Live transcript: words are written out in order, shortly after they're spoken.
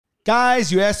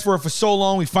Guys, you asked for it for so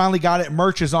long. We finally got it.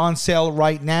 Merch is on sale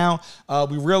right now.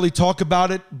 We rarely talk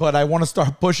about it, but I want to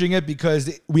start pushing it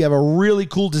because we have a really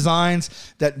cool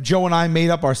designs that Joe and I made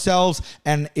up ourselves,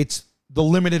 and it's the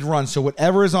limited run. So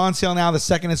whatever is on sale now, the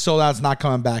second it's sold out, it's not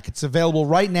coming back. It's available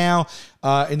right now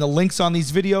in the links on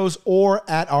these videos or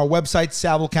at our website,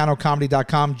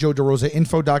 salvulcanocomedy.com,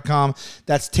 joederosainfo.com.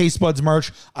 That's Taste Buds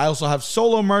merch. I also have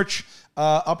solo merch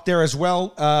up there as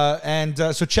well.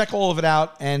 So check all of it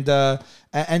out and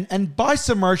buy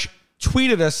some merch.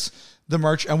 Tweet at us the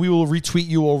merch, and we will retweet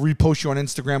you or repost you on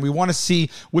Instagram. We want to see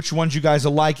which ones you guys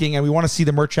are liking, and we want to see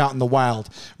the merch out in the wild.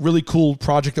 Really cool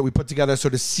project that we put together. So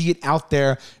to see it out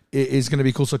there is going to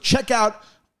be cool. So check out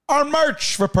our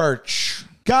merch for Perch.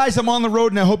 Guys, I'm on the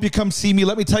road, and I hope you come see me.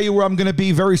 Let me tell you where I'm going to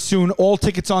be very soon. All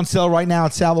tickets on sale right now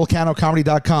at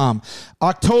salvulcanocomedy.com.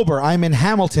 October, I'm in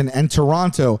Hamilton and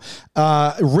Toronto,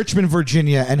 Richmond,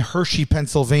 Virginia, and Hershey,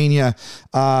 Pennsylvania.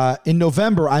 In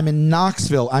November, I'm in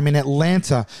Knoxville. I'm in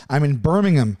Atlanta. I'm in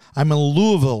Birmingham. I'm in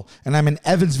Louisville, and I'm in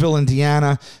Evansville,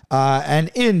 Indiana. And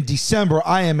in December,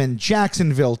 I am in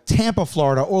Jacksonville, Tampa,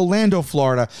 Florida, Orlando,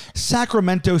 Florida,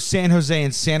 Sacramento, San Jose,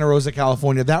 and Santa Rosa,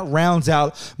 California. That rounds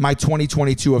out my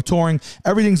 2022 of touring.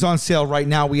 Everything's on sale right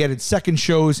now. We added second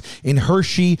shows in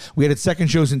Hershey. We added second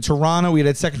shows in Toronto. We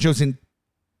added second shows in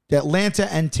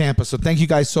Atlanta and Tampa. So thank you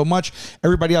guys so much.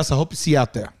 Everybody else, I hope to see you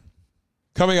out there.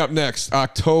 Coming up next,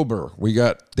 October, we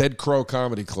got Dead Crow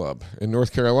Comedy Club in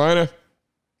North Carolina.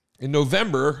 In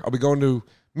November, I'll be going to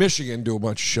Michigan, do a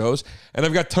bunch of shows. And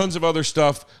I've got tons of other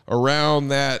stuff around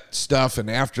that stuff and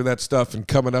after that stuff and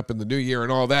coming up in the new year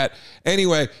and all that.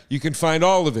 Anyway, you can find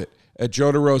all of it at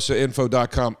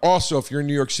joederosainfo.com. Also, if you're in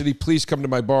New York City, please come to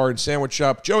my bar and sandwich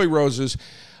shop, Joey Rose's.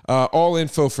 All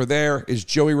info for there is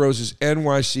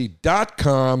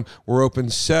joeyrosesnyc.com. We're open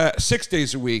 6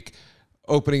 days a week,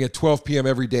 opening at 12 p.m.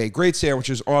 every day. Great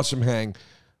sandwiches, awesome hang,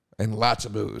 and lots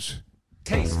of booze.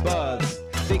 Taste buds,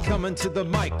 they coming to the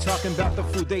mic, talking about the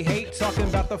food they hate, talking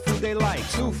about the food they like.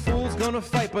 Two fools gonna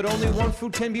fight, but only one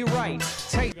food can be right.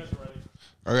 Take.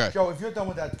 Okay. Joe, if you're done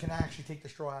with that, can I actually take the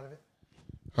straw out of it?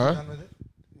 Huh? Done with it?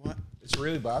 What? It's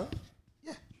really bad?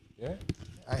 Yeah. Yeah?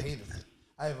 I hate it.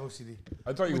 I have OCD.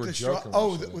 I thought you were joking.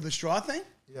 With the straw thing?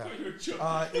 Yeah.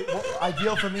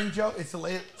 Ideal for me, Joe, is to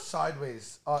lay it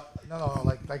sideways. No,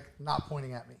 like not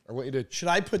pointing at me. I want you to. Should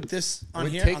I put this on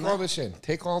here? Take all this in.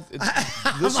 Take all.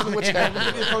 Listen to what's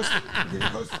happening.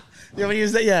 You want to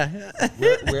use that? Yeah.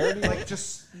 Where do you like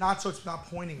just not so it's not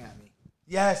pointing at me?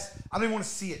 Yes. I don't even want to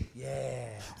see it. Yeah.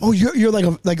 Oh, you're like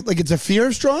it's a fear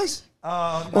of straws,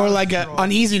 or like an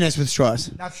uneasiness with straws.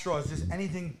 Not straws, just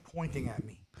anything pointing at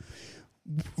me.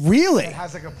 Really? It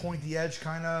has like a pointy edge,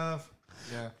 kind of.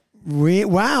 Yeah.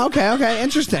 Wow. Okay.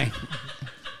 Interesting.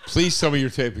 Please tell me you're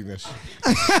taping this.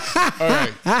 All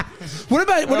right. What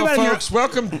about folks?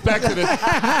 Welcome back to the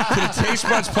Taste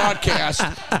Buds podcast.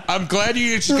 I'm glad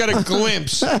you just got a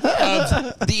glimpse of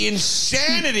the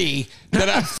insanity that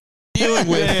I'm dealing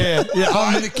with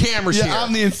on the cameras here.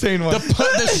 I'm the insane one.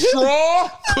 The straw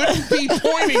couldn't be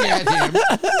pointing at him.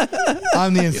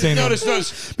 I'm the insane one.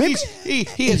 Notice. He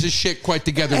has his shit quite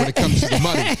together when it comes to the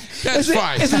money. That's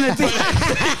fine. That's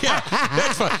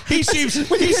fine. He seems to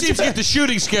get the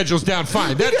shooting schedules down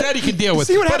fine. That he can deal with.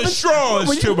 But a straw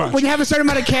is too much. When you have a certain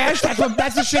amount of cash,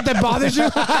 that's the shit that bothers you.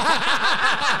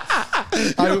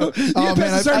 I've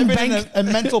been in a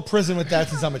mental prison with that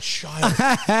since I'm a child.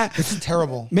 It's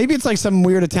terrible. Maybe it's like some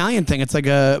weird Italian thing. It's like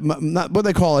what do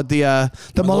they call it? The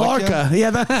Mallorca.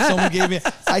 Yeah. Someone gave me.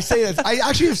 I say that. I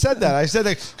actually have said that. I said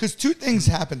that because two things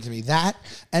happened to me. That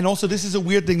and also this is a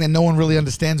weird thing that no one really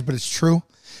understands, but it's true.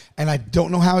 And I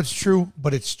don't know how it's true,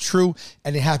 but it's true.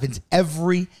 And it happens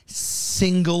every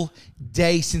single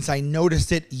day since I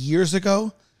noticed it years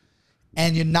ago.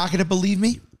 And you're not going to believe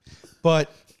me,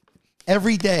 but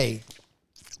every day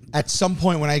at some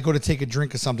point when I go to take a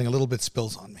drink or something, a little bit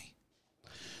spills on me.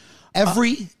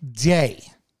 Every day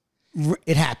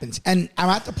it happens. And I'm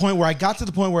at the point where I got to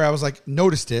the point where I was like,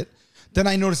 noticed it. Then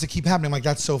I noticed it keep happening. I'm like,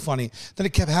 that's so funny. Then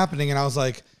it kept happening. And I was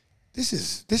like,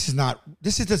 this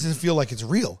doesn't feel like it's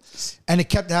real. And it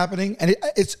kept happening. And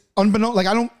it's unbeknownst. Like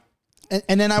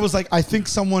and then I was like, I think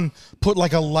someone put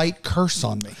like a light curse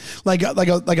on me.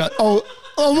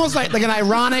 Almost like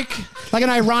an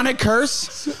ironic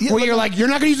curse where you're like, you're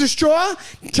not going to use a straw?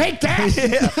 Take that.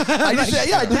 I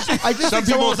just some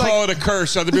people call it a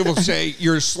curse. Other people say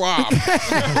you're a slob.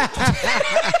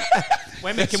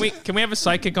 Wait a minute. Can we have a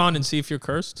psychic on and see if you're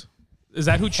cursed? Is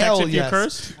that who checks Hell if you're yes.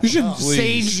 cursed? You should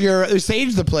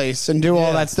sage the place and do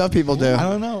all that stuff people do. I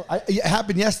don't know. It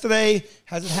happened yesterday.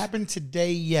 Has it happened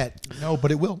today yet? No,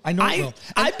 but it will. I know it will.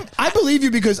 I believe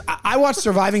you because I watched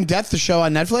Surviving Death, the show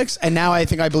on Netflix, and now I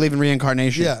think I believe in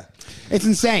reincarnation. Yeah. It's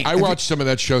insane. I watched some of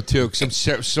that show too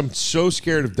because I'm so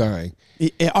scared of dying.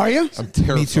 Are you? I'm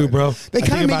terrified. Me too, bro. They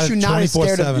kind of makes you not as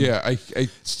scared of. Yeah,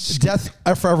 Death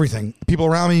for everything. People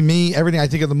around me, everything. I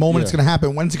think of the moment it's going to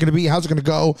happen. When's it going to be? How's it going to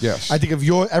go? Yes. I think of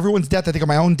everyone's death. I think of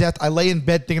my own death. I lay in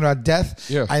bed thinking about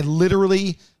death. Yeah. I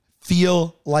literally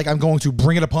feel like I'm going to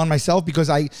bring it upon myself because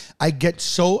I get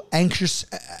so anxious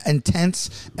and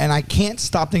tense and I can't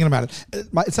stop thinking about it.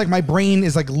 It's like my brain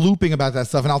is like looping about that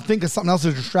stuff and I'll think of something else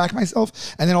to distract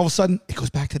myself and then all of a sudden it goes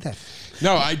back to death.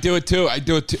 No, I do it too.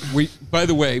 By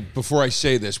the way, before I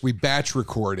say this, we batch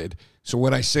recorded. So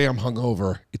when I say I'm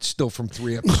hungover, it's still from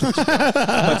 3 episodes ago.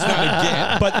 That's not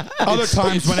again. But other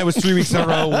times when it was 3 weeks in a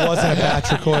row, wasn't a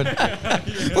batch record.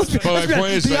 But my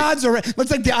point is, the odds are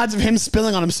looks like the odds of him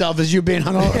spilling on himself as you being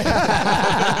hungover.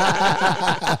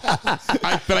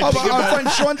 Our friend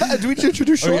Sean, do we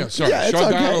introduce Sean? Oh, yeah, sorry.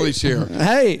 Sean Donnelly's here.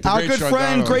 Hey, Our good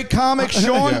friend, great comic,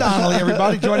 Sean Donnelly,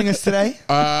 everybody, joining us today.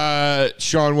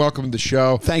 Sean, welcome to the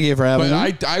show. Thank you for having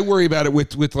me. But I worry about it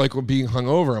with like being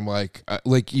hungover. I'm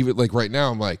like even like right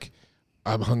now, I'm like,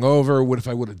 I'm hungover. What if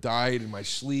I would have died in my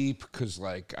sleep because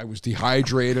like I was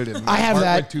dehydrated and my heart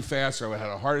went too fast, or I had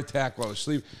a heart attack while I was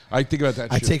asleep. I think about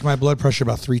that. I take my blood pressure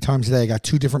about 3 times a day. I got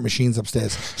 2 different machines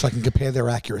upstairs so I can compare their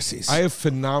accuracies. I have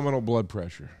phenomenal blood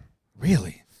pressure.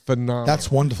 Really? Phenomenal. That's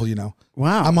wonderful, you know.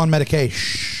 Wow. I'm on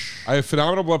medication. I have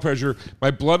phenomenal blood pressure.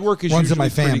 My blood work is Runs in usually my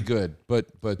fam. pretty good, but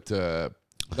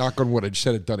knock on wood, I just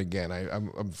had it done again. I'm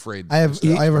afraid. I have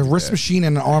a wrist machine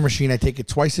and an arm machine. I take it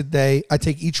twice a day. I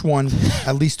take each one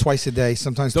at least twice a day,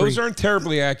 sometimes Those 3. aren't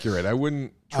terribly accurate. I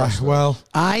wouldn't trust them. Well,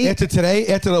 after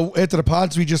the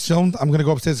pods we just filmed, I'm going to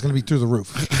go upstairs. It's going to be through the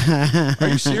roof. Are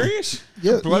you serious?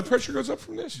 Yeah. Your blood pressure goes up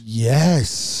from this?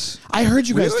 Yes. I heard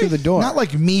you guys Really? through the door. Not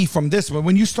like me from this, but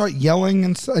when you start yelling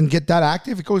and get that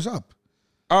active, it goes up.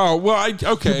 Oh, well,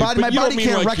 okay. My but you don't body mean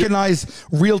can't like recognize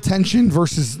real tension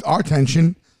versus our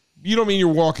tension. you don't mean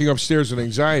you're walking upstairs with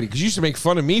anxiety, because you used to make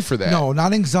fun of me for that. No,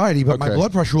 not anxiety, but my Okay.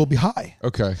 blood pressure will be high.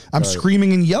 Okay. I'm All right.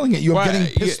 screaming and yelling at you. Well, I'm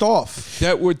getting pissed off.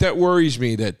 That worries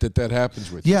me that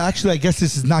happens with you. Yeah, actually, I guess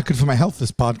this is not good for my health,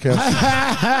 this podcast.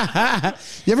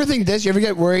 You ever think this? You ever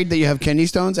get worried that you have kidney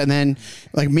stones, and then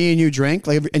like me and you drink,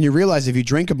 and you realize if you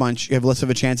drink a bunch, you have less of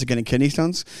a chance of getting kidney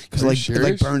stones because Are you it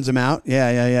serious? burns them out.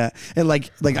 Yeah. And like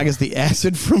I guess the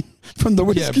acid from the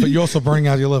whiskey. Yeah, but you're also burning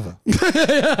out your liver.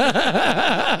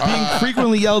 Being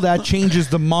frequently yelled at changes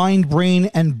the mind, brain,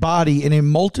 and body in a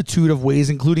multitude of ways,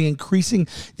 including increasing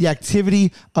the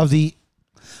activity of the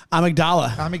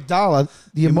amygdala,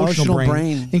 the emotional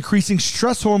brain, increasing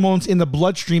stress hormones in the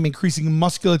bloodstream, increasing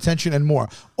muscular tension, and more.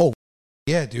 Oh,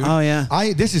 yeah, dude. Oh, yeah.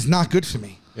 This is not good for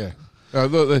me. Yeah.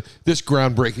 This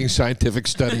groundbreaking scientific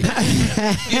study.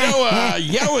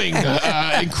 Yelling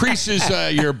increases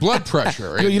your blood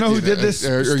pressure. You know who did this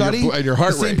study? And your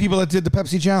heart the same rate. people that did the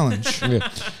Pepsi challenge.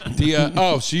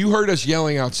 Yeah. So you heard us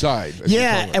yelling outside.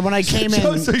 Yeah, and when I came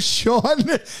in, So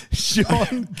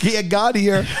Sean got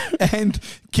here and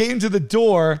came to the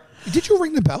door. Did you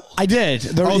ring the bell? I did.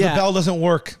 The bell doesn't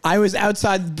work. I was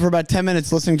outside for about 10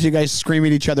 minutes listening to you guys scream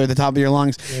at each other at the top of your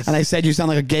lungs. Yes. And I said you sound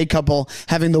like a gay couple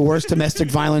having the worst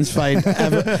domestic violence fight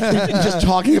ever. Just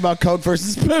talking about Coke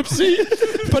versus Pepsi.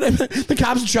 But the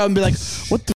cops would show up and be like,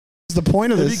 what the is the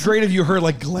point of this? It'd be great if you heard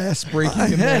like glass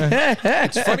breaking in there.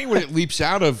 It's funny when it leaps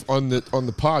out of on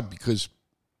the pod, because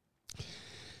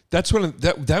that's when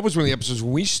that was one of the episodes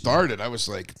when we started. I was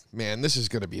like, man, this is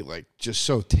going to be like just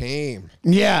so tame.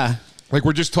 Yeah. Like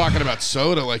we're just talking about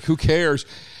soda. Like who cares?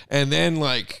 And then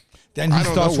Then he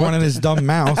starts running his dumb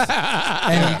mouth,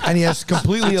 and he has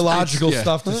completely illogical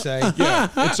stuff to say. Yeah,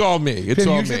 it's all me. It's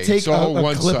all You me. should take It's all a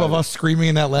one clip of sided. us screaming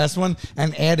in that last one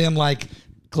and add in like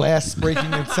glass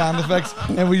breaking and sound effects,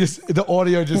 and the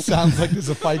audio just sounds like there's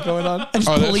a fight going on. And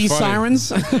just police sirens.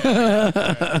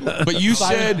 But you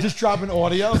said just dropping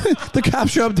audio. The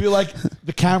cops show up to Be like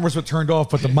the cameras were turned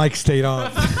off, but the mic stayed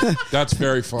on. that's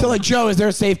very funny. They're like, Joe, is there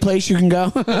a safe place you can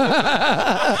go?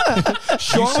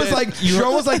 Sean was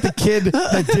like the kid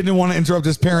that didn't want to interrupt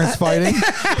his parents fighting.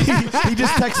 He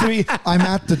just texted me, "I'm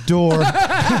at the door."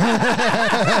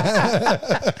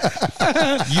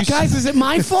 Guys, is it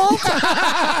my fault?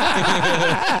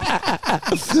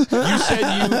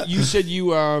 You said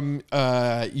you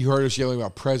heard us yelling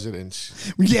about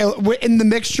presidents. Yeah, in the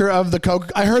mixture of the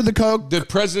Coke. I heard the Coke. The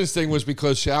presidents thing was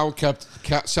because Sal kept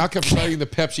citing the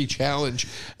Pepsi challenge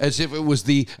as if it was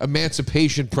the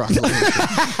Emancipation Proclamation.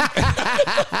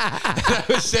 And I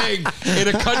was saying, in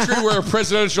a country where a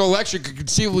presidential election could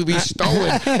conceivably be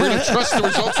stolen, we're going to trust the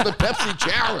results of the Pepsi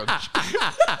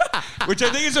challenge, which I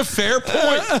think is a fair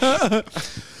point.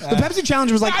 The Pepsi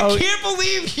challenge was like, I can't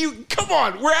believe you. Come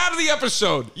on, we're out of the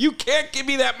episode. You can't give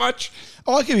me that much.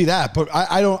 Oh, I'll give you that, but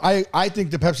I don't. I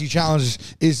think the Pepsi challenge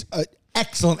is an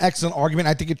excellent argument.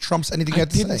 I think it trumps anything you have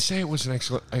to say. I didn't say it was an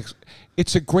excellent.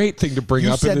 It's a great thing to bring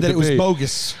You up. said in the that debate. it was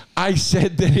bogus. I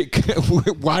said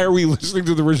that. Why are we listening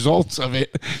to the results of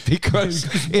it? Because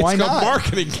Why it's a not?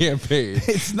 marketing campaign.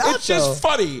 It's not, It's just though.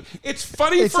 funny. It's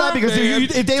funny It's for not a because man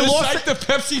if they to lost cite the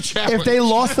Pepsi challenge. If they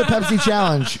lost the Pepsi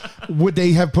challenge, would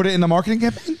they have put it in the marketing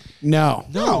campaign? no.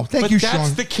 No, thank but you, that's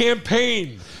Sean. the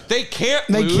campaign. They can't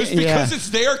They lose can't- because yeah. it's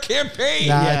their campaign.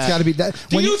 Nah, Yeah. it's got to be that.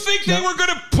 Do you think they were going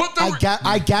to put the?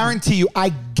 I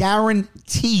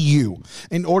guarantee you,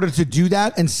 in order to do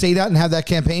that and say that and have that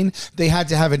campaign, they had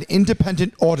to have an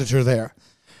independent auditor there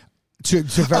to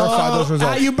verify those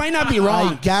results. You might not be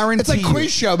wrong. I guarantee it's like you.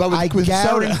 quiz show, but with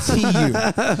soda. guarantee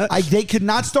you. They could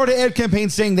not start an ad campaign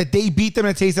saying that they beat them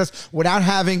in a taste test without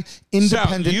having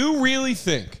independent. Sal, you really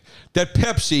think that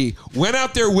Pepsi went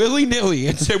out there willy-nilly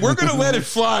and said, we're going to let it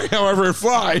fly however it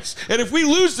flies, and if we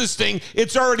lose this thing,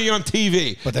 it's already on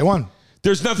TV. But they won.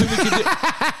 There's nothing we can do.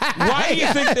 Why do you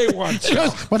think they won?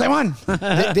 Sal? Well, they won.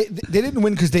 they didn't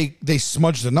win because they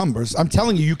smudged the numbers. I'm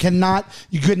telling you, you could not.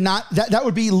 That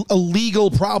would be a legal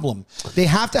problem. They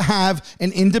have to have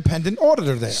an independent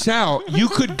auditor there. Sal, you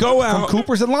could go From out.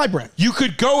 Coopers and Librand. You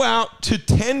could go out to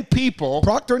 10 people.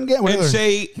 Procter and Gamble. And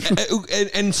say,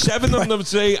 and 7 of them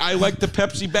say, I like the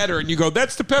Pepsi better. And you go,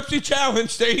 that's the Pepsi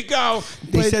challenge. There you go.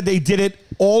 They said they did it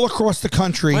all across the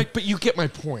country. Like, but you get my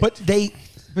point.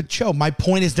 But Joe, my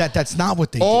point is that that's not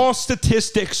what they all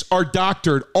statistics are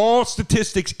doctored. All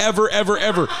statistics ever.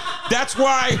 That's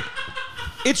why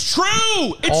it's true.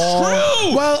 It's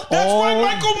true. well, that's why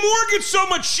Michael Moore gets so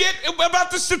much shit about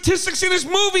the statistics in his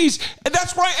movies. And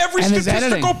that's why every And his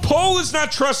statistical editing. poll is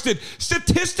not trusted.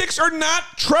 Statistics are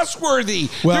not trustworthy.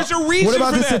 Well, There's a reason what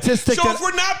about for the that. statistic So that- if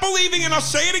we're not believing, and I'll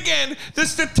say it again, the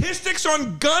statistics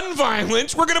on gun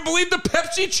violence, we're going to believe the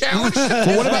Pepsi challenge.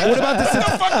 What about the What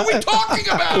the fuck are we talking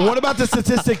about? What about the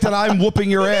statistic that I'm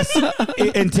whooping your ass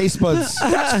in taste buds?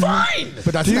 That's fine.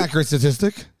 But that's an accurate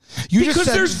statistic. You Because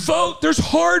just said, there's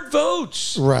hard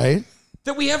votes right.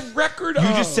 that we have record of. You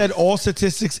just said all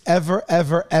statistics ever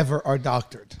are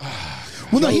doctored.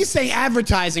 Well, no, he's saying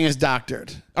advertising is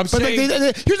doctored. I'm But saying-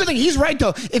 here's the thing. He's right, though.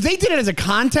 If they did it as a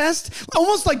contest,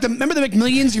 almost like remember the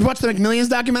McMillions? You watched the McMillions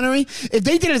documentary? If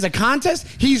they did it as a contest,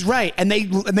 he's right, and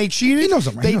they cheated. He knows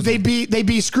I'm right. He knows They'd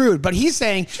be screwed. But he's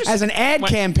saying as an ad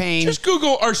campaign. Just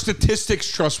Google, are statistics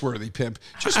trustworthy, pimp?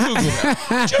 Just Google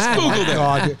that. Just Google that.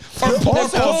 God. Are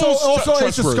polls Also, it's the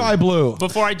trustworthy? sky blue.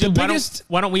 Before I do, biggest-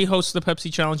 why don't we host the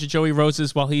Pepsi challenge at Joey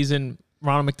Rose's while he's in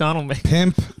Ronald McDonald?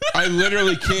 Pimp. I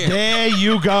literally can't. There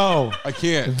you go. I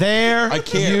can't. There I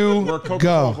can't. you We're a Coca-Cola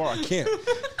go. bar. I can't.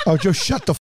 Oh, Joe, shut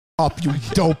the up, you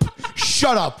dope.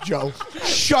 Shut up, Joe.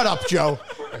 Shut up, Joe.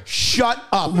 Shut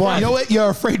up. Why? You know what? You're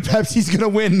afraid Pepsi's going to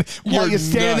win while you're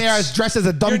standing there nuts. as dressed as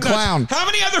a dumb You're nuts. clown. How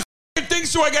many other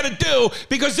things do I got to do?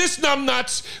 Because this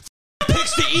numbnuts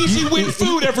picks the easy win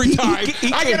food every time.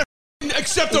 I got to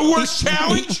accept the worst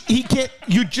challenge. He can't.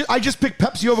 I just picked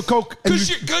Pepsi over Coke. and Because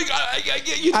you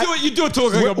do it to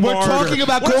look like a We're martyr. talking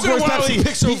about Once Coke in a versus while Pepsi. He,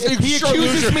 picks He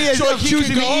accuses me of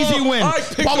choosing the easy win.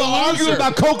 While we're arguing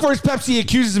about Coke versus Pepsi, he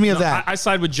accuses me of that. I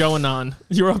side with Joe Anon.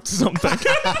 You're up to something.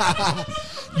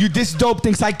 This dope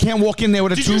thinks I can't walk in there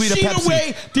with a Did you 2 liter see Pepsi. the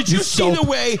way? Did you see the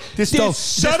way This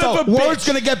son of a bitch? Word's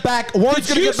gonna get back. Word's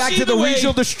gonna get back to the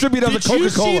regional distributor of the Did you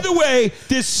see Coca-Cola. the way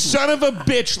this son of a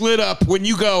bitch lit up when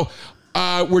you go?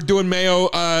 We're doing mayo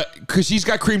because he's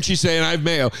got cream cheese today and I have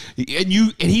mayo. And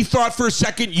he thought for a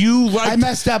second you liked. I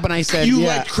messed up and I said you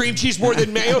yeah. liked cream cheese more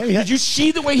than mayo. Did you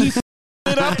see the way he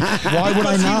lit up? Why would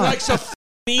I Because not? He likes a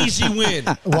easy win.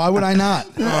 Why would I not?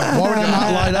 Why would I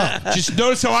not light up? Just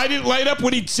notice how I didn't light up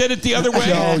when he said it the other way.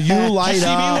 Joe, you light Did you see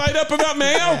me up. light up about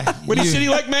mayo? When he said he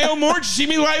liked mayo more, did you see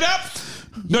me light up?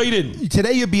 No, you didn't.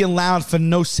 Today you're being loud for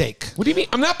no sake. What do you mean?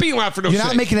 I'm not being loud for no You're sake.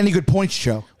 not making any good points,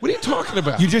 Joe. What are you talking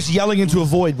about? You're just yelling into a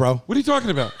void, bro. What are you talking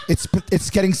about? It's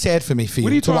getting sad for me for you,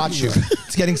 What are you to talking watch you. about?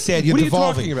 It's getting sad. You're What are you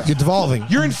devolving. talking about? You're devolving.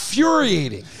 You're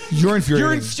infuriating. You're infuriating.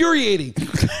 You're infuriating.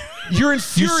 You're You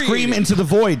infuriating. scream into the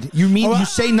void. You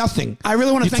say nothing. I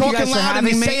really want to You're thank you talking guys for loud and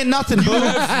having you're me. saying nothing, boo. You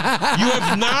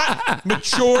have not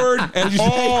matured at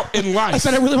all in life. I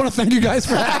said I really want to thank you guys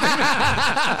for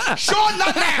having me. Sean,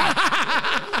 not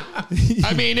now.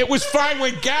 I mean, it was fine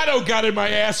when Gatto got in my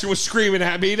ass and was screaming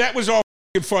at me. That was all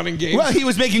fun and games. Well, he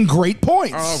was making great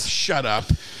points. Oh, shut up.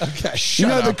 Okay.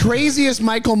 Shut up. The craziest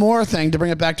Michael Moore thing, to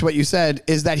bring it back to what you said,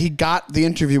 is that he got the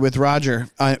interview with Roger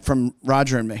from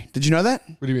Roger and Me. Did you know that?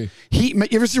 What do you mean?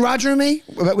 You ever see Roger and Me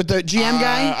with the GM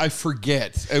guy? I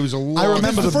forget. It was a long. I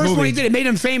remember the first movie. one he did. It made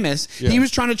him famous. Yeah. He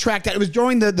was trying to track that. It was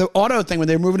during the auto thing when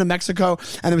they were moving to Mexico,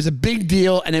 and there was a big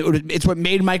deal, and it's what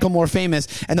made Michael Moore famous.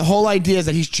 And the whole idea is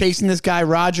that he's chasing this guy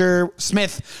Roger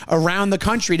Smith around the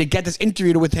country to get this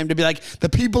interview with him to be like, the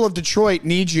people of Detroit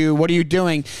need you. What are you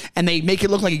doing? And they make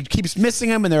it look like he keeps missing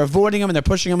him, and they're avoiding him, and they're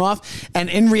pushing him off. And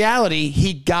in reality,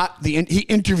 he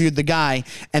interviewed the guy,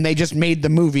 and they just made the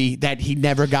movie that he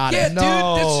never got. Yeah,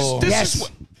 it. dude.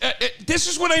 Yes. This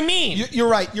is what I mean. You're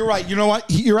right. You're right. You know what?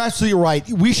 You're absolutely right.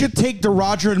 We should take the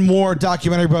Roger and Moore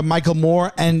documentary about Michael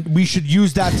Moore, and we should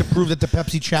use that to prove that the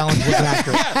Pepsi challenge was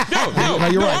accurate. No,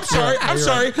 you're right. I'm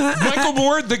sorry. Michael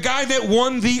Moore, the guy that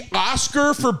won the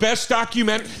Oscar for best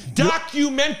documentary.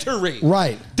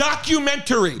 Right.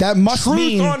 Documentary. That must Truth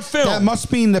mean on film. that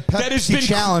must mean the That has Pepsi been-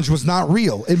 challenge was not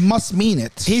real. It must mean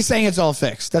it. He's saying it's all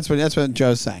fixed. That's what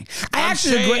Joe's saying. I I'm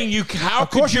actually agree. saying how Of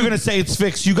course, you're going to say it's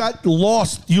fixed. You got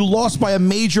lost. You lost by a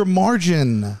major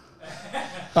margin.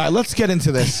 All right, let's get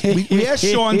into this. We asked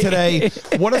Sean today,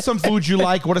 what are some foods you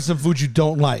like? What are some foods you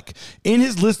don't like? In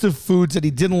his list of foods that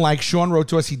he didn't like, Sean wrote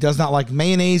to us he does not like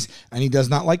mayonnaise and he does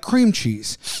not like cream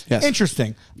cheese. Yes.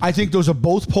 Interesting. I think those are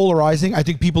both polarizing. I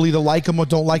think people either like them or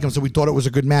don't like them, so we thought it was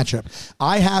a good matchup.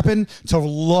 I happen to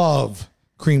love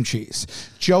cream cheese.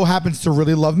 Joe happens to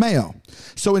really love mayo.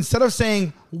 So instead of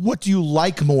saying, what do you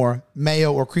like more,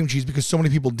 mayo or cream cheese, because so many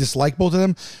people dislike both of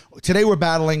them, today we're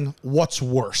battling what's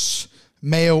worse,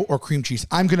 mayo or cream cheese.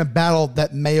 I'm going to battle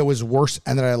that mayo is worse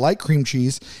and that I like cream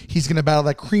cheese. He's going to battle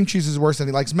that cream cheese is worse and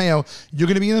he likes mayo. You're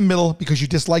going to be in the middle because you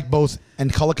dislike both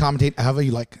and color commentate however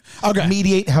you like. Okay.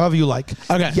 Mediate however you like.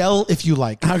 Okay. Yell if you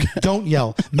like. Okay. Don't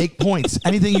yell. Make points.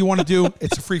 Anything you want to do,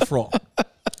 it's a free-for-all.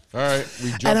 All right.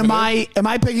 We And am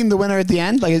I picking the winner at the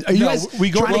end? Like, are you guys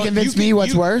trying to convince me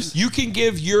what's worse? You can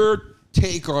give your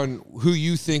take on who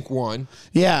you think won.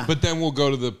 Yeah. But then we'll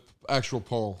go to the actual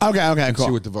poll. Okay, and cool.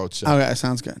 see what the votes say. Okay,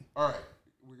 sounds good. All right.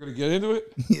 We're going to get into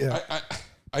it? Yeah.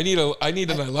 I need an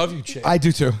I love you chant. I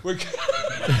do too.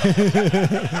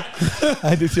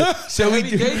 I do too. So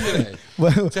it's a heavy day today.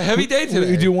 It's a heavy day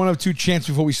today. We do one of two chants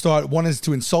before we start. One is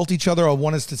to insult each other, or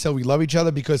one is to say we love each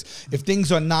other, because if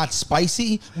things are not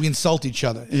spicy, we insult each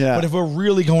other. Yeah. But if we're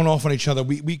really going off on each other,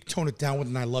 we tone it down with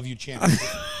an I love you chant.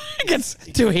 It gets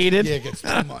too heated. Yeah, it gets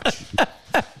too much.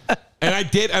 And I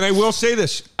did, and I will say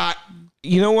this.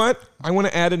 You know what? I want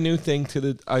to add a new thing to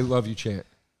the I love you chant.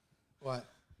 What?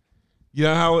 You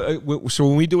know how, so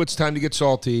when we do It's Time to Get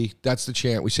Salty, that's the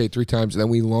chant. We say it 3 times, and then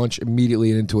we launch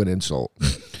immediately into an insult.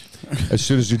 As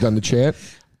soon as you've done the chant.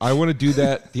 I want to do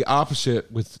that the opposite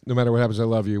with No Matter What Happens, I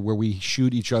Love You, where we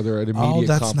shoot each other an immediate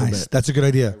that's compliment. nice. That's a good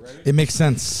idea. It makes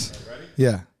sense.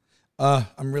 Yeah.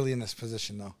 I'm really in this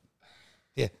position, though.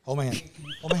 Yeah, hold my hand.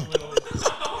 Hold my hand.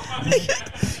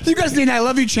 You guys need an I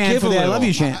love you chant Give for a the I little. love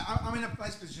you chant. I'm in a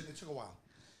nice position. It took a while.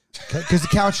 Because the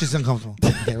couch is uncomfortable.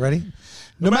 Okay, ready?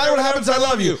 No matter what happens, I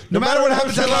love you. No matter what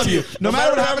happens, I love you. No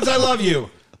matter what happens, I love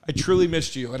you. I truly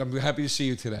missed you, and I'm happy to see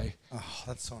you today. Oh,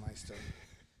 that's so nice, dude.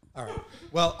 All right.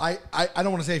 Well, I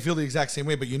don't want to say I feel the exact same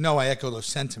way, but I echo those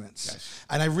sentiments. Yes.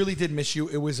 And I really did miss you.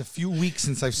 It was a few weeks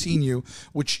since I've seen you,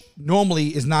 which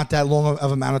normally is not that long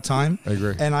of amount of time. I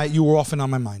agree. And you were often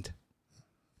on my mind.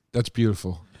 That's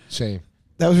beautiful. Same.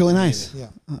 That was really nice. Yeah.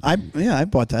 I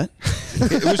bought that.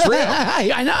 It was real.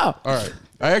 I know. All right.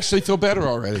 I actually feel better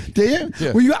already. Do you?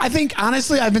 Yeah. Well, I think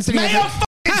honestly, I've been sitting. Mayo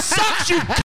sucks, you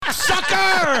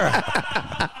sucker!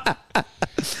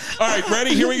 All right,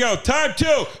 ready? Here we go. Time 2.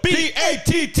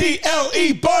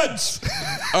 BATTLE buds.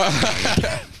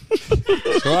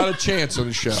 There's a lot of chants on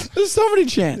the show. There's so many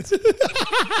chants.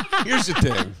 Here's the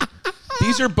thing.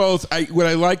 These are both. What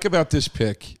I like about this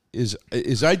pick is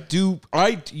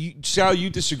Sal, you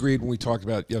disagreed when we talked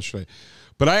about it yesterday,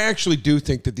 but I actually do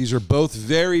think that these are both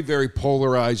very, very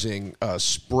polarizing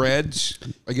spreads.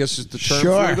 I guess is the term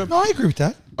for them. No, I agree with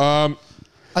that.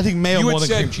 I think mayo more than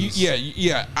cream cheese.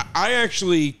 Yeah. I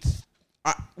actually,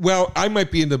 I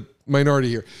might be in the minority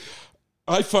here.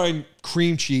 I find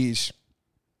cream cheese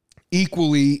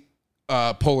equally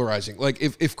polarizing. Like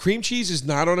if cream cheese is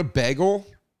not on a bagel,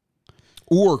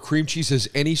 or cream cheese has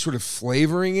any sort of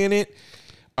flavoring in it,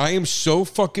 I am so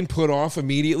fucking put off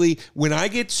immediately. When I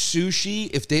get sushi,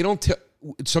 if they don't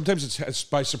sometimes it's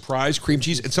by surprise, cream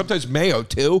cheese, and sometimes mayo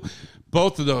too.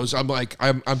 Both of those,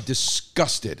 I'm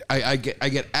disgusted. I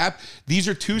get these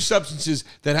are two substances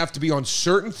that have to be on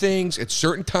certain things at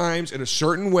certain times in a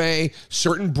certain way,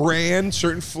 certain brand,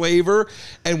 certain flavor,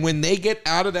 and when they get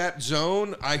out of that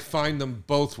zone, I find them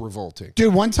both revolting.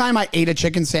 Dude, one time I ate a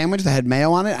chicken sandwich that had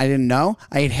mayo on it. I didn't know.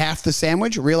 I ate half the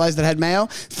sandwich, realized it had mayo,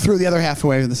 threw the other half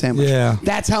away with the sandwich. Yeah.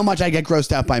 That's how much I get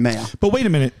grossed out by mayo. But wait a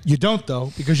minute, you don't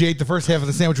though, because you ate the first half of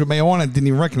the sandwich with mayo on it and didn't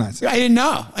even recognize it. I didn't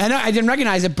know. I didn't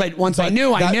recognize it, but once I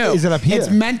knew. Is it up here? It's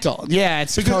mental. Yeah,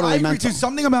 it's Because totally I agree mental. too.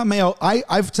 Something about mayo.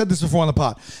 I've said this before on the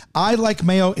pod. I like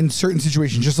mayo in certain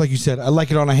situations, just like you said. I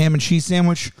like it on a ham and cheese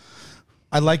sandwich.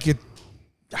 I like it.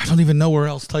 I don't even know where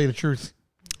else. Tell you the truth.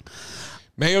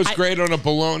 Mayo's great on a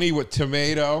bologna with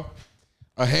tomato,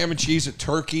 a ham and cheese, a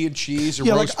turkey and cheese, a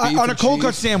roast beef on a and cold cut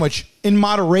cheese. sandwich in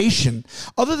moderation.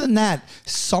 Other than that,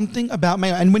 something about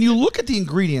mayo. And when you look at the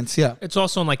ingredients, It's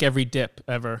also in like every dip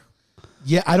ever.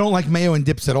 yeah, I don't like mayo in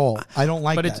dips at all. I don't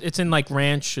like But that. it's in like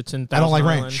ranch. It's in I don't like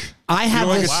Thousand Island. ranch. I You have don't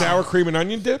like a this. sour cream and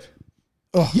onion dip?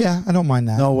 Yeah, I don't mind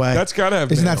that. No way. That's got to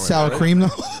have Isn't mayo that in sour it, right? cream though?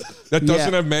 That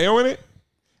doesn't Yeah. have mayo in it?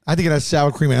 I think it has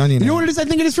sour cream and onion. You know what it is? I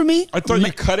think it is for me. I thought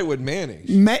you cut it with mayonnaise.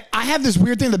 I have this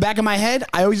weird thing in the back of my head.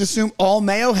 I always assume all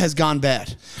mayo has gone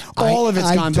bad. All of it's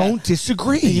gone bad. I don't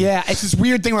disagree. Yeah, it's this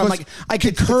weird thing where I'm like, I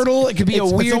could curdle. It could be a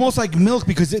weird. It's almost like milk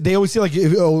because they always say like,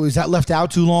 oh, is that left out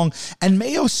too long? And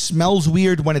mayo smells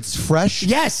weird when it's fresh.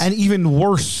 Yes. And even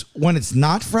worse when it's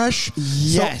not fresh.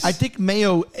 Yes. So I think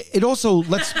mayo, it also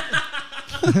lets...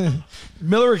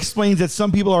 Miller explains that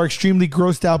some people are extremely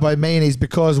grossed out by mayonnaise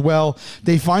because, well,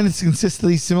 they find its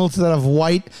consistency similar to that of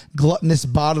white, gluttonous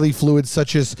bodily fluids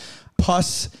such as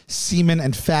pus, semen,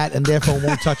 and fat, and therefore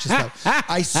won't touch the stuff.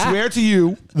 I swear to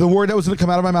you, the word that was going to come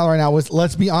out of my mouth right now was,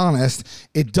 let's be honest,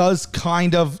 it does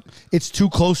kind of, it's too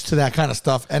close to that kind of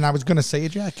stuff, and I was going to say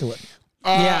ejaculate.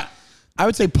 Yeah, I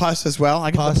would say pus as well.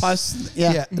 I get Pus. the pus.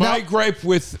 Yeah. My gripe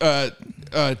with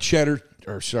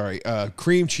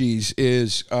cream cheese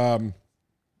is,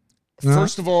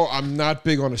 first of all, I'm not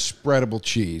big on a spreadable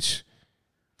cheese.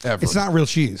 Ever. It's not real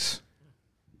cheese.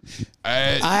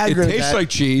 I It agree with tastes that. like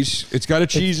cheese. It's got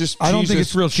a I don't think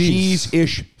it's real cheese.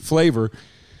 cheese-ish flavor.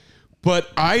 But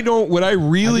I don't. What I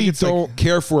really it's don't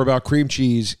care for about cream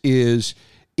cheese is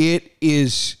it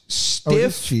is Oh, it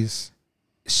is stiff, cheese.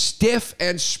 stiff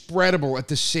and spreadable at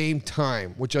the same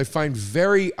time, which I find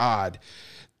very odd.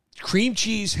 Cream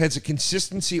cheese has a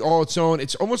consistency all its own.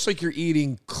 It's almost like you're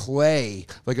eating clay,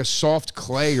 like a soft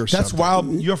clay or something. That's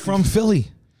wild. You're from Philly.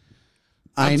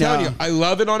 I'm I know. telling you, I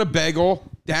love it on a bagel.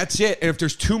 That's it. And if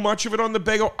there's too much of it on the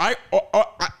bagel,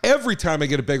 every time I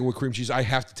get a bagel with cream cheese, I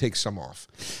have to take some off.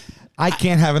 I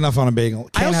can't have enough on a bagel.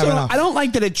 Can't have enough. I don't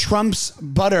like that it trumps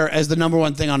butter as the number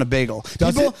one thing on a bagel.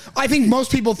 Does it? I think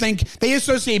most people think they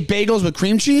associate bagels with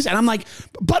cream cheese, and I'm like,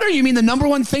 butter? You mean the number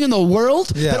one thing in the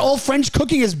world Yeah. that all French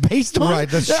cooking is based on? Right,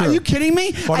 that's Are true. you kidding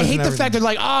me? Butter's I hate in the fact that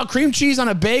like, cream cheese on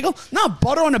a bagel. No,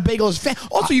 butter on a bagel is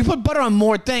also you put butter on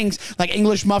more things like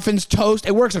English muffins, toast.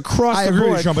 It works across I the agree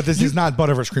board. with you, Sean, but this is not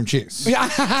butter versus cream cheese. Yeah,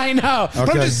 I know. But I'm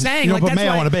Okay. just saying, You don't like put that's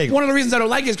mayo why on a bagel. one of the reasons I don't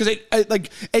like it is because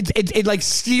it like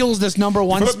steals this number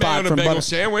one Put mayo spot on a from bagel butter.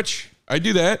 sandwich. I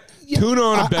do that. Tuna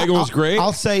on a bagel is great.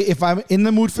 I'll say if I'm in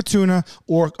the mood for tuna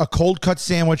or a cold cut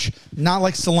sandwich, not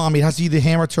like salami, it has to be either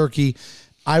ham or turkey,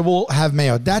 I will have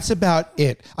mayo. That's about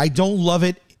it. I don't love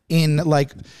it in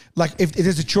like if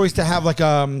there's a choice to have like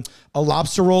a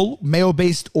lobster roll, mayo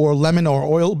based or lemon or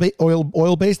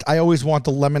oil based, I always want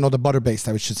the lemon or the butter based,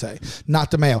 I should say,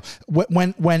 not the mayo.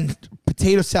 When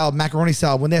potato salad, macaroni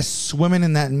salad, when they're swimming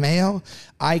in that mayo,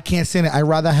 I can't stand it. I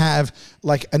rather have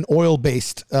like an oil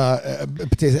based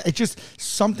potato. It's just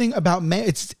something about mayo.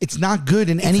 It's not good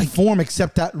in any form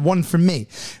except that one for me.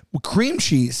 With cream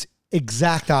cheese,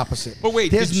 exact opposite. But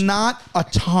wait, there's not a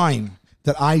time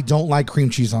that I don't like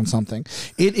cream cheese on something.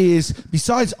 It is,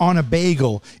 besides on a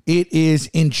bagel, it is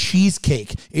in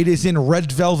cheesecake. It is in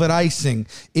red velvet icing.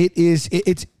 It's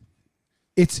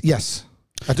yes.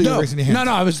 I thought you were raising your hand.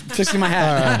 No, I was fixing my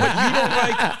hat. But you don't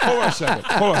like. Hold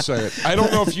on a second. I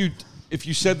don't know if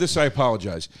you said this. I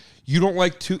apologize. You don't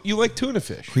like you like tuna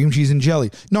fish. Cream cheese and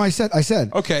jelly. No, I said.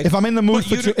 Okay. If I'm in the mood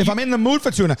But if I'm in the mood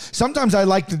for tuna, sometimes I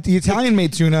like the Italian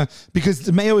made tuna because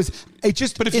the mayo is. It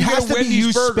just. But if it you has get a to be Wendy's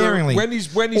used burger, sparingly. Wendy's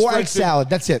or for egg instance, salad.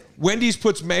 That's it. Wendy's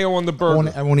puts mayo on the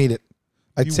burger. I won't eat it.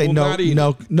 I'd say will not eat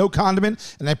no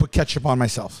condiment, and I put ketchup on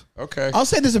myself. Okay. I'll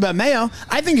say this about mayo.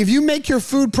 I think if you make your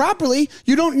food properly,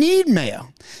 you don't need mayo.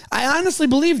 I honestly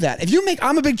believe that.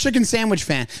 I'm a big chicken sandwich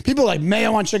fan. People are like,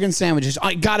 mayo on chicken sandwiches.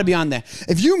 I got to be on there.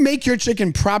 If you make your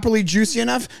chicken properly juicy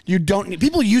enough, you don't need.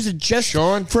 People use it just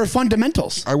Sean, for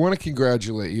fundamentals. I want to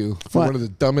congratulate you for What? one of the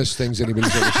dumbest things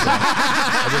anybody's ever said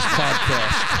on this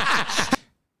podcast.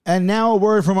 And now a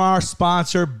word from our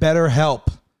sponsor, BetterHelp.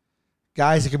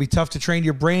 Guys, it can be tough to train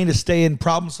your brain to stay in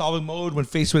problem-solving mode when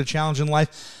faced with a challenge in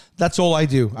life. That's all I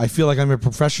do. I feel like I'm a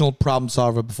professional problem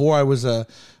solver. Before I was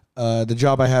the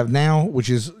job I have now, which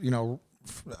is,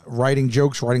 writing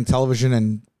jokes, writing television,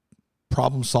 and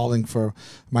problem solving for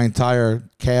my entire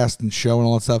cast and show and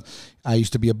all that stuff. I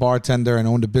used to be a bartender and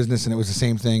owned a business, and it was the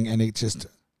same thing. And it just,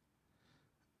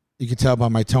 you could tell by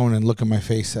my tone and look at my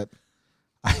face that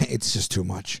it's just too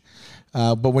much.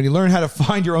 But when you learn how to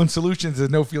find your own solutions, there's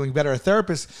no feeling better. A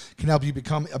therapist can help you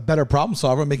become a better problem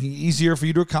solver, making it easier for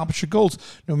you to accomplish your goals,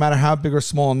 no matter how big or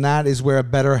small. And that is where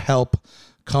BetterHelp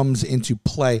comes into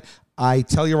play. I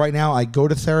tell you right now, I go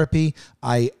to therapy.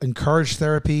 I encourage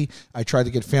therapy. I try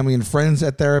to get family and friends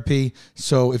at therapy.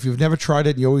 So if you've never tried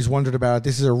it and you always wondered about it,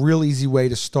 this is a real easy way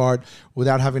to start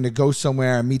without having to go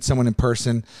somewhere and meet someone in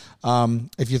person.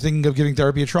 If you're thinking of giving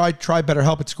therapy a try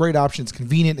BetterHelp. It's a great option. It's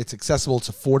convenient. It's accessible. It's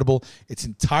affordable. It's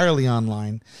entirely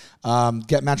online.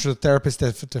 Get matched with a therapist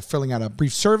after filling out a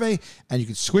brief survey, and you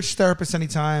can switch therapists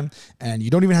anytime, and you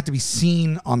don't even have to be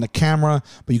seen on the camera,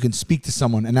 but you can speak to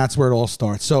someone, and that's where it all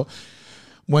starts. So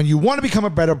when you want to become a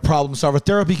better problem solver,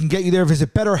 therapy can get you there.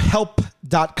 Visit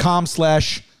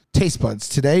betterhelp.com/tastebuds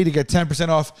today to get 10%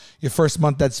 off your first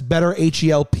month. That's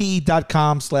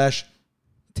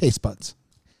betterhelp.com/tastebuds.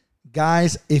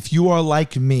 Guys, if you are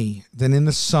like me, then in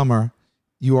the summer,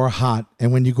 you are hot.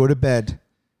 And when you go to bed,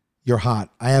 you're hot.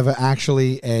 I have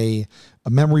actually a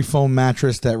memory foam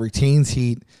mattress that retains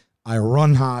heat. I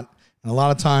run hot. And a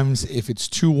lot of times, if it's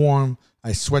too warm,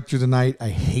 I sweat through the night. I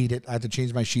hate it. I have to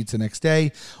change my sheets the next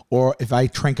day. Or if I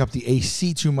crank up the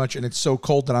AC too much and it's so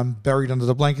cold that I'm buried under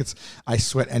the blankets, I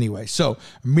sweat anyway. So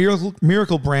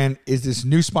Miracle Brand is this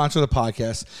new sponsor of the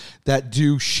podcast that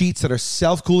do sheets that are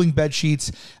self-cooling bed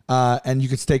sheets, and you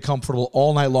can stay comfortable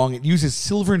all night long. It uses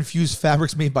silver-infused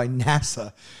fabrics made by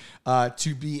NASA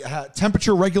to be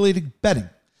temperature-regulated bedding.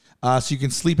 So you can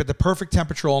sleep at the perfect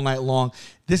temperature all night long.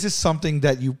 This is something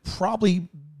that you probably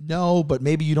know, but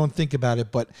maybe you don't think about it.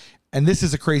 And this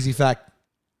is a crazy fact.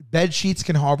 Bed sheets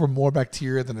can harbor more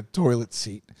bacteria than a toilet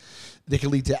seat. They can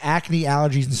lead to acne,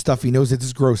 allergies, and stuff. He knows this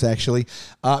is gross, actually.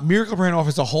 Miracle Brand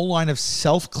offers a whole line of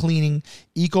self-cleaning,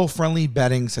 eco-friendly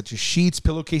bedding, such as sheets,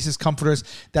 pillowcases, comforters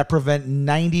that prevent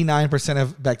 99%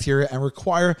 of bacteria and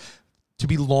require to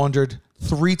be laundered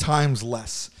 3 times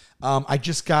less. I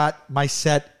just got my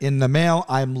set in the mail.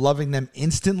 I'm loving them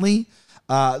instantly.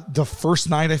 The first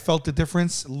night I felt the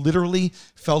difference, literally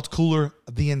felt cooler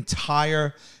the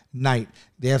entire night.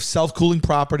 They have self-cooling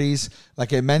properties.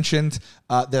 Like I mentioned,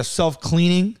 they're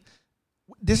self-cleaning.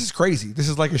 This is crazy. This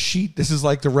is like a sheet. This is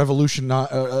like the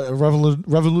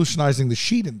revolutionizing the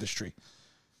sheet industry.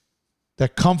 They're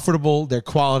comfortable, they're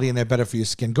quality, and they're better for your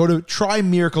skin. Go to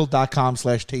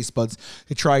trymiracle.com/tastebuds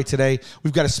to try it today.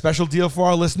 We've got a special deal for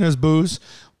our listeners, Booze.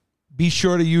 Be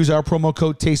sure to use our promo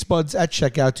code TasteBuds at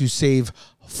checkout to save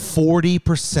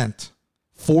 40%,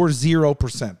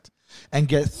 40%, and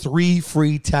get 3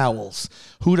 free towels.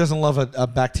 Who doesn't love a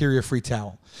bacteria-free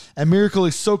towel? And Miracle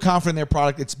is so confident in their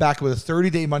product, it's backed with a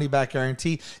 30-day money-back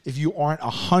guarantee. If you aren't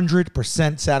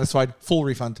 100% satisfied, full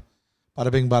refund. Bada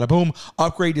bing, bada boom.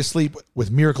 Upgrade your sleep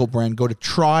with Miracle Brand. Go to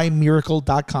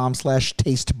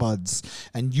trymiracle.com/tastebuds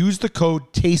and use the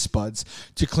code TasteBuds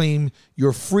to claim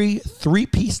your free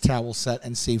 3-piece towel set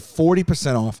and save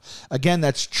 40% off. Again,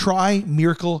 that's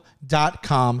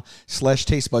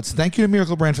trymiracle.com/tastebuds. Thank you to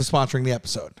Miracle Brand for sponsoring the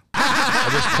episode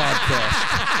of this podcast.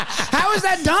 How is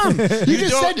that dumb? You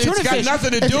just said tuna it's got fish.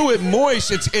 nothing to do with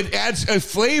moist. It adds a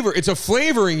flavor. It's a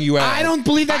flavoring you add. I don't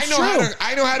believe that's true.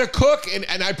 I know how to cook,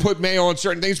 and I put mayo on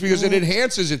certain things because it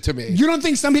enhances it to me. You don't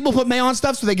think some people put mayo on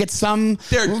stuff so they get some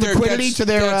liquidity to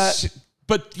their...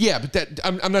 But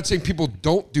I'm not saying people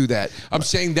don't do that. I'm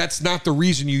saying that's not the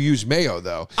reason you use mayo,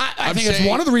 though. I think it's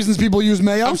one of the reasons people use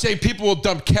mayo. I'm saying people will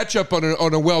dump ketchup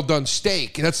on a well-done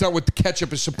steak, and that's not what the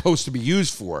ketchup is supposed to be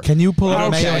used for. Can you pull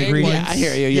up mayo ingredients? Yeah, I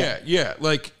hear you. Yeah.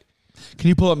 Like, can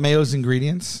you pull up mayo's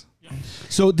ingredients? Yeah.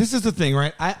 So this is the thing,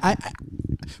 right? I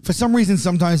for some reason,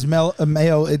 sometimes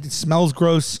mayo, it smells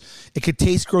gross. It could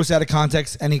taste gross out of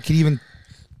context, and it could even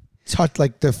touch,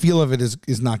 like the feel of it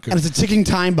is not good. And it's a ticking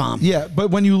time bomb. Yeah, but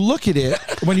when you look at it,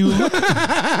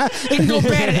 It can go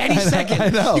bad at any second. I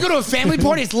know. You go to a family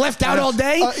party, it's left out all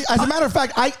day. As a matter of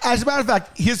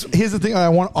fact, here's the thing I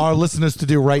want our listeners to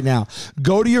do right now.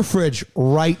 Go to your fridge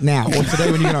right now, or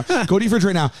today when you're gonna go to your fridge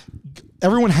right now.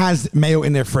 Everyone has mayo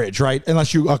in their fridge, right?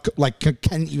 Unless you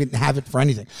can even have it for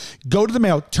anything. Go to the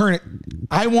mayo, turn it.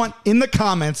 I want in the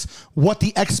comments what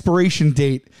the expiration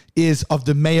date is of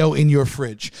the mayo in your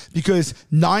fridge, because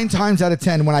 9 times out of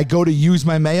 10 when I go to use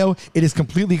my mayo, it is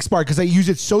completely expired because I use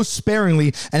it so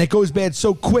sparingly and it goes bad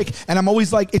so quick. And I'm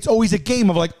always like, it's always a game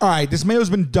of like, all right, this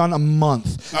mayo's been done a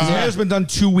month. This mayo's been done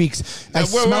 2 weeks.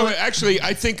 Actually,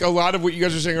 I think a lot of what you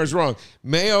guys are saying is wrong.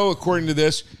 Mayo, according to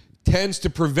this, tends to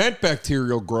prevent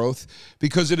bacterial growth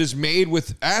because it is made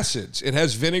with acids. It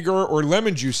has vinegar or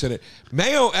lemon juice in it.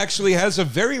 Mayo actually has a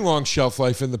very long shelf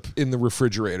life in the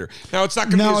refrigerator. Now it's not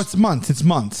going to be it's months. It's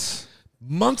months.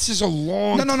 Months is a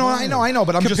long No, time. I know,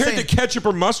 but I'm just saying. Compared to ketchup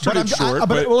or mustard, it's short.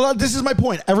 Well, this is my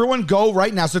point. Everyone go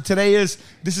right now. So this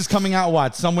is coming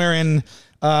out somewhere in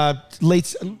mid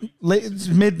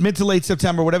to late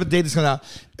September, whatever date it's coming out,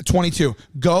 22.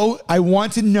 Go. I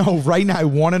want to know right now. I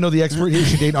want to know the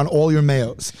expiration date on all your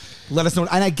mayos. Let us know.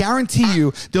 And I guarantee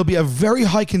you there'll be a very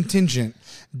high contingent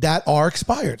that are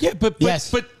expired. Yeah, but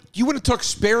you want to talk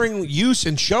sparing use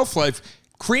and shelf life.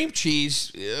 Cream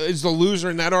cheese is the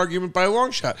loser in that argument by a long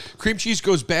shot. Cream cheese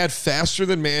goes bad faster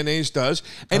than mayonnaise does,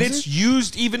 and it's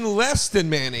used even less than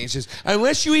mayonnaise is.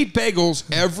 Unless you eat bagels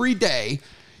every day,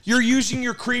 you're using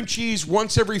your cream cheese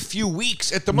once every few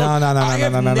weeks at the most. I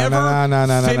have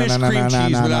never finished cream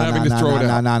cheese without having to throw it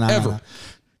out. Ever.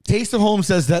 Taste of Home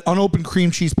says that unopened cream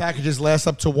cheese packages last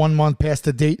up to 1 month past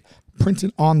the date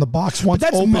printed on the box. Once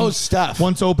that's open, most stuff.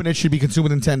 Once open, it should be consumed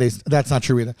within 10 days. That's not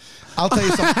true either. I'll tell you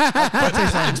something.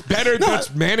 It's better.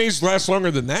 That's mayonnaise lasts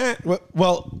longer than that.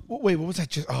 Well, wait. What was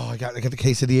that? I got the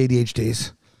case of the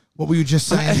ADHDs. What were you just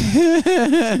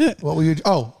saying? What were you?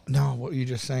 Oh no, what were you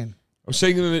just saying? I'm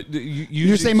saying that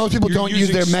you're saying most people don't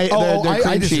use their cream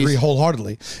I disagree cheese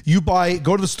wholeheartedly.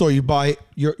 Go to the store, you buy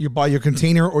your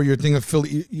container or your thing of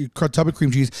you cut tub of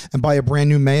cream cheese and buy a brand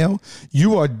new mayo.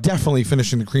 You are definitely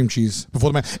finishing the cream cheese before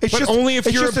the mayo.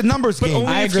 It's just a numbers game.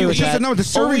 I agree with that.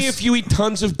 Only if you eat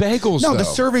tons of bagels. No, the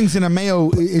servings in a mayo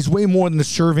is way more than the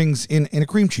servings in a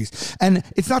cream cheese, and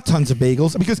it's not tons of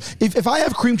bagels because if I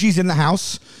have cream cheese in the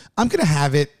house, I'm gonna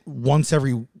have it once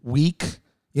every week.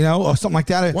 Or something like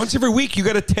that. Once every week, you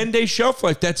got a 10-day shelf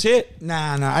life. That's it.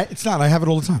 Nah, it's not. I have it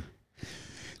all the time.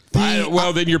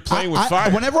 Then you're playing with fire.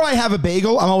 Whenever I have a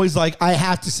bagel, I'm always like, I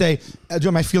have to say,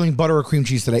 am I feeling butter or cream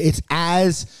cheese today? It's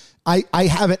I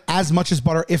have it as much as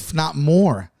butter, if not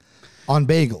more, on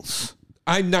bagels.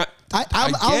 I'm not. I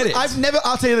get it.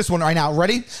 I'll tell you this one right now.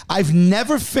 Ready? I've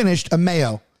never finished a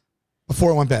mayo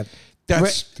before it went bad.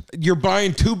 You're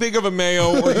buying too big of a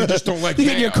mayo, or you just don't like mayo.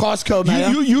 You get your Costco mayo.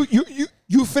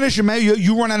 You finish a mayo,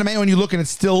 you run out of mayo, and you look, and it's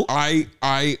still. I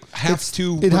have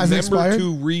to remember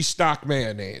to restock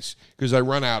mayonnaise because I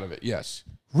run out of it. Yes,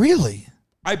 really.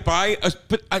 But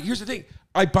here's the thing: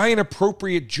 I buy an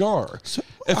appropriate jar. So,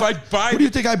 what do you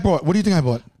think I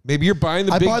bought? Maybe you're buying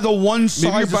the. I buy the one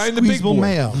size the big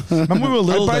mayo. Remember we were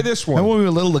little. I buy this one. Remember we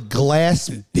were little, the glass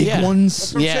big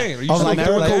ones. That's what I'm saying. Like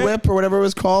Miracle Whip or whatever it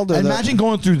was called. Imagine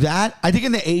going through that. I think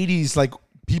in the 80s, like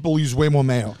people use way more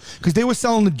mayo because they were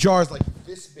selling the jars like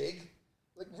this big,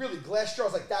 like really glass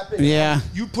jars like that big. Yeah,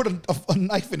 you put a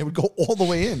knife in, it would go all the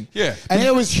way in. Yeah, and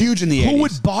it was huge in the 80s. Who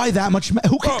would buy that much mayo?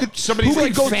 Who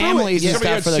could go families? Through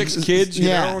it? Somebody had 6 kids. You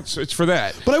know, it's for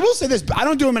that. But I will say this: I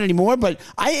don't do them anymore. But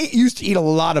I used to eat a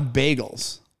lot of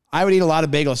bagels. I would eat a lot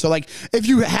of bagels. So, like, if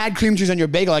you had cream cheese on your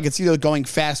bagel, I could see those going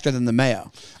faster than the mayo.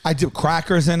 I do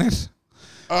crackers in it.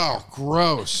 Oh,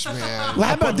 gross, man. Well,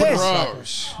 how about this?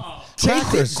 Gross.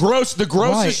 Crackers. Gross. The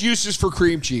grossest uses for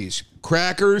cream cheese.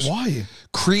 Crackers. Why?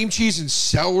 Cream cheese and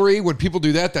celery. When people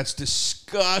do that, that's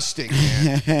disgusting,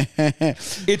 man.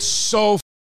 It's so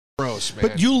gross, man.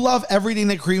 But you love everything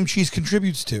that cream cheese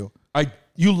contributes to.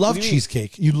 You love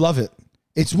cheesecake. You love it.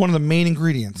 It's one of the main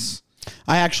ingredients.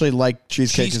 I actually like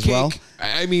cheesecake as well.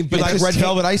 I mean, but you like red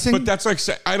velvet icing? But that's like,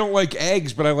 I don't like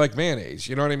eggs, but I like mayonnaise.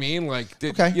 You know what I mean? Like,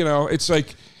 okay. It's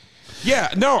like, yeah,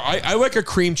 no, I like a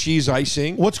cream cheese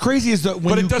icing. What's crazy is that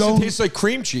when it doesn't taste like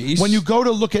cream cheese. When you go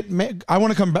to look at, I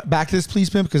want to come back to this,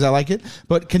 please, Pim, because I like it.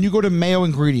 But can you go to mayo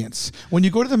ingredients? When you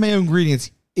go to the mayo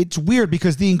ingredients, it's weird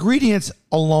because the ingredients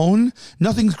alone,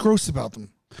 nothing's gross about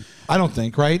them. I don't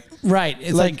think, right? Right.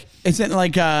 It's like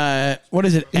what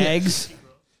is it? Eggs.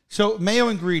 So mayo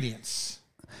ingredients: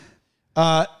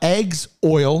 eggs,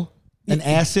 oil, an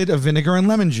acid, a vinegar, and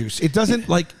lemon juice. It doesn't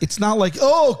it's not like,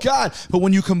 oh God, but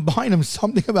when you combine them,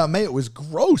 something about mayo is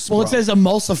gross. Well, bro. it says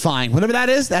emulsifying. Whatever that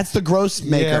is, that's the gross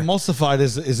maker. Yeah, emulsified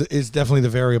is definitely the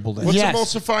variable there. What's Yes.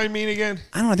 emulsifying mean again?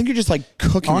 I don't know. I think you're just like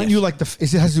cooking Aren't it. you like it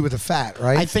has to do with the fat,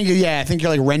 right? I think you're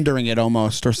like rendering it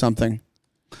almost or something.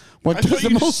 What I does thought you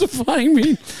emulsifying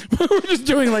mean? We're just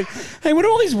doing like, hey, what do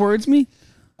all these words mean?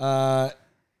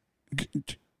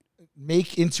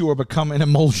 Make into or become an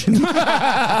emulsion.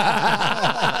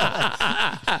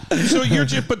 So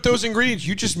but those ingredients,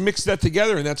 you just mix that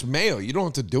together and that's mayo. You don't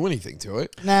have to do anything to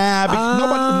it.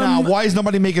 Why is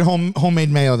nobody making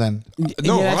homemade mayo then? No,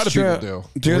 Yeah, a lot that's of people true.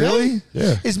 do. Do Really? they?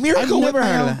 Yeah. Is Miracle I've Whip never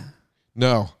heard mayo? of that.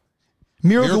 No.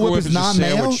 Miracle Whip is is not a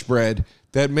sandwich mayo. spread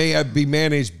that may be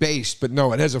mayonnaise based, but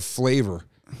no, it has a flavor.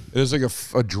 It is like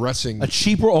a dressing. A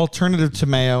cheaper alternative to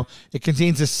mayo. It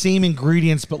contains the same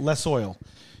ingredients but less oil.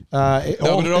 It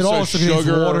but it also has contains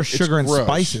sugar. water, It's sugar, and gross.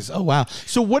 spices. Oh wow!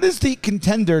 So what is the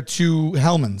contender to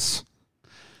Hellman's,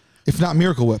 if not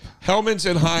Miracle Whip? Hellman's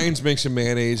and Heinz make some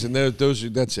mayonnaise, and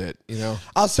that's it. You know,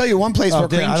 I'll tell you one place where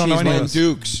cream I don't know cheese any of wins.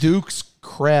 those. Duke's,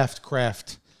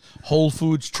 Kraft, Whole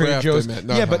Foods, Trader Kraft, Joe's. I meant,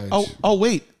 not Yeah, but Heinz. oh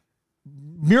wait,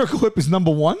 Miracle Whip is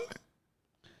number one.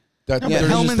 that Yeah, there's-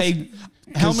 Hellman's-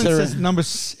 Hellman's consider- says number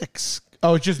 6.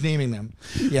 Oh, it's just naming them.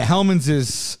 Yeah, Hellman's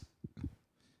is.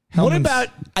 What Hellman's- about?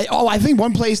 I think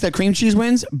one place that cream cheese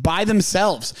wins by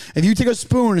themselves. If you take a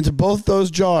spoon into both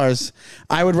those jars,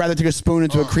 I would rather take a spoon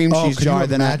into a cream cheese could you jar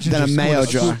than a imagine just mayo doing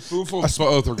a jar. spoonful of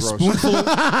both are gross. a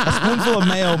spoonful of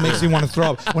mayo makes me want to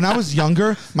throw up. When I was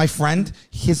younger, my friend,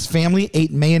 his family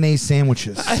ate mayonnaise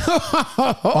sandwiches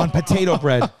on potato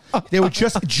bread. They were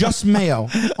just mayo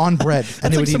on bread, and That's they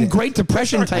like would some eat it. Great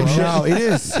Depression type shit. No, it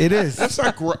is. It is. That's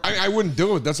not. I wouldn't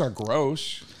do it. That's not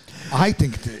gross. I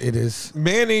think it is.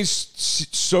 Mayonnaise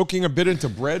soaking a bit into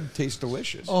bread tastes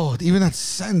delicious. Oh, even that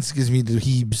sentence gives me the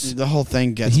heebs. The whole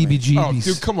thing gets me. Oh, Heebie-jeebies.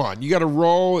 dude, come on! You got to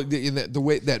roll in the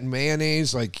way that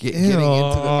mayonnaise, like getting into the.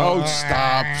 Oh,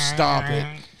 stop it!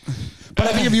 But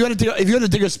I think if you had to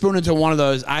dig a spoon into one of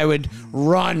those, I would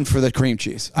run for the cream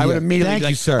cheese. I would Yeah. immediately. Thank be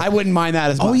you, like, sir. I wouldn't mind that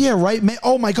as much. Oh yeah, right.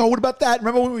 Oh my God, what about that?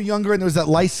 Remember when we were younger and there was that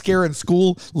lice scare in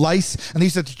school, lice, and they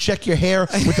used to check your hair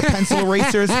with the pencil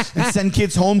erasers and send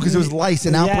kids home because it was lice,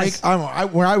 an outbreak.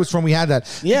 Yes. Where I was from, we had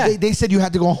that. Yeah. They said you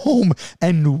had to go home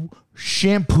and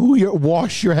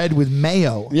wash your head with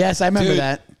mayo. Yes, I remember Dude,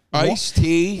 that.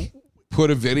 Ice-T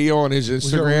put a video on his Was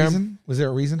there a Instagram. reason? Was there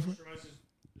a reason for it?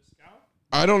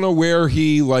 I don't know where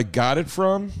he got it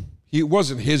from. It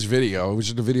wasn't his video. It was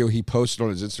just a video he posted on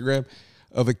his Instagram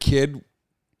of a kid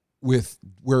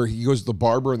where he goes to the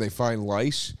barber and they find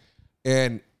lice,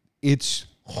 and it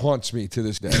haunts me to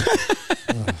this day.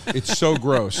 It's so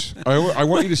gross. I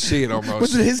want you to see it almost.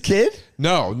 Was it his kid?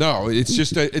 No. It's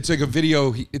just it's like a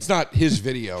video. It's not his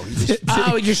video. He just,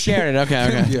 Oh, he just shared it.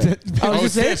 Okay. yeah. Oh, it's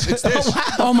is this. this it? It's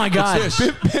this. Oh my God. It's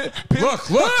this.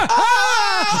 Look.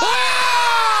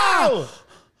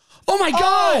 Oh my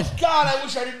God. Oh God, I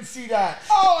wish I didn't see that.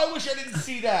 Oh, I wish I didn't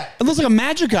see that. It looks like a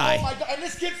magic eye. Oh my God! And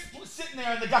this kid's sitting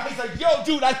there, and the guy's like, "Yo,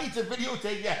 dude, I need to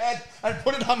videotape your head and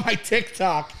put it on my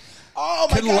TikTok." Oh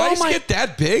my Can God! lice Oh my, get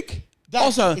that big?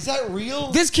 Also, is that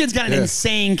real? This kid's got an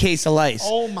insane case of lice.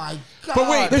 Oh my God! But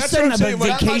wait, They're that's setting what up I'm a saying.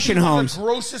 Like, vacation that might be one homes. of the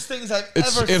grossest things I've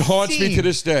ever it haunts seen. me to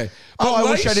this day. Oh, But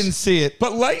I wish I lice- didn't see it.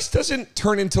 But lice doesn't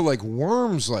turn into like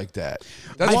worms like that.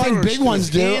 That's I what think don't big understand. ones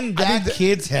do. In that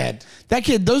kid's head. That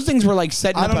kid, those things were like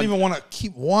setting I up. don't even want to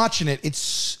keep watching it.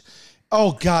 It's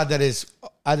oh God, that is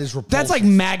repulsive. That's like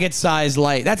maggot-sized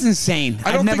light. That's insane.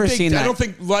 I've never seen that. I don't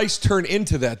think lice turn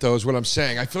into that, though, is what I'm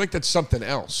saying. I feel like that's something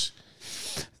else.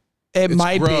 It It's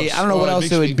might gross. be. I don't know what else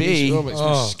it would be. It makes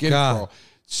my skin God. crawl.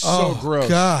 So gross.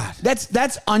 God.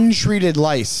 That's untreated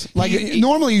lice. Like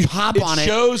normally you hop it on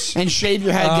shows- it and shave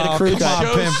your head, get a crew come on,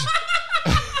 cut.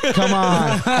 Pimp. Come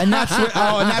on, and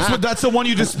that's the one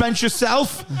you dispense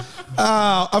yourself.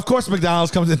 Of course,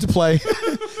 McDonald's comes into play.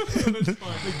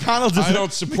 McDonald's. I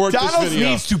don't support this McDonald's video.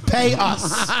 needs to pay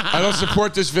us. I don't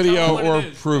support this video what or it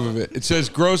is. approve of it. It says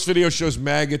gross video shows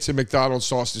maggots in McDonald's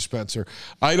sauce dispenser.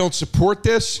 I don't support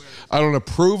this. I don't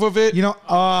approve of it. You know.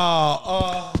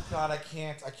 Oh God, I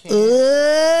can't.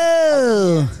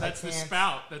 Ooh. That's the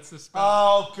spout. That's the spout.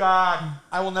 Oh God,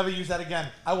 I will never use that again.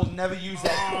 I will never use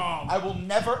that. I will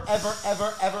never, ever,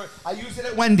 ever, ever. I use it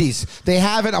at Wendy's. They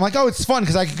have it. I'm like, oh, it's fun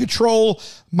because I can control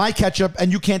my ketchup,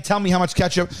 and you can't tell me how much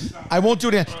ketchup. I won't do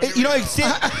it again.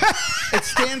 It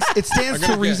stands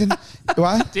to reason.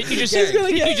 What? Didn't you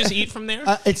just eat from there?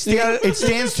 It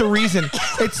stands to reason.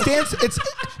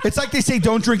 It's like they say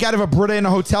don't drink out of a Brita in a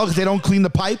hotel because they don't clean the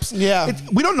pipes. Yeah.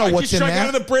 We don't know what's just in drank there.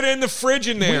 out of the Brita in the fridge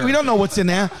in there. We don't know what's in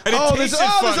there. And it there's tasted a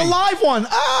funny. live one.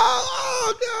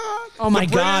 Oh God. Oh my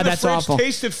The Brita in God, the that's fridge awful.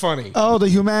 tasted funny. Oh, the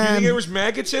You think human. there was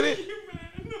maggots in it?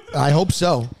 I hope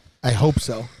so. I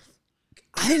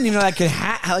didn't even know that could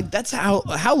like that's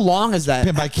how long is that?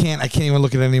 Pimp, I can't even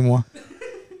look at it anymore.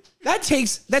 That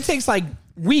takes like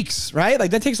weeks, right?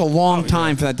 Like that takes a long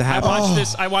time for that to happen.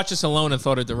 I watched this alone and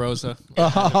thought of DeRosa.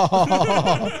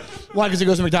 Why? Because he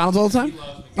goes to McDonald's all the time?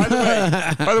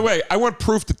 By the way, I want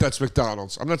proof that that's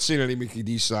McDonald's. I'm not seeing any Mickey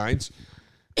D signs.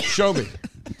 Show me.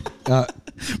 We got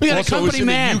a Also, it was company in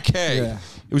man. the UK. Yeah.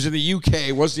 It was in the UK.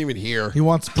 It wasn't even here. He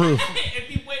wants proof. It'd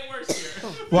be way worse here.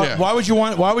 Yeah. Why would you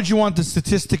want the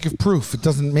statistic of proof? It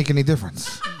doesn't make any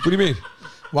difference. What do you mean?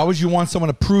 Why would you want someone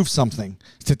to prove something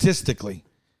statistically?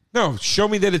 No, show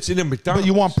me that it's in a McDonald's. But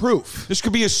you want proof. This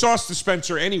could be a sauce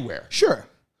dispenser anywhere. Sure.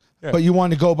 Yeah. But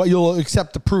you'll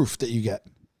accept the proof that you get.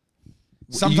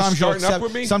 Sometimes you'll starting up accept.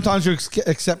 with me? Sometimes you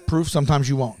accept proof. Sometimes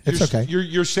you won't. It's okay.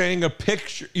 You're saying a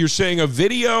picture. You're saying a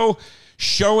video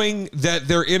showing that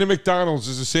they're in a McDonald's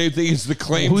is the same thing as the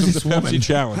claims Who's of this the Pepsi woman?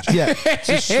 challenge. Yeah. It's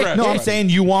a stretch. No, I'm saying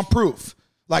you want proof.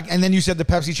 And then you said the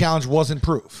Pepsi challenge wasn't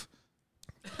proof.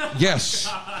 Yes.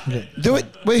 Do it.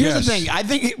 Well, here's Yes. the thing. I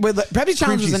think Pepsi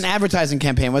Challenge was cheese. an advertising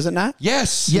campaign, was it not?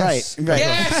 Yes. Yes. Right.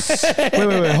 Yes.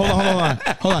 Wait. Hold on.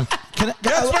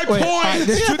 That's my point.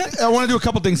 I want to do a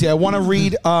couple things here. I want to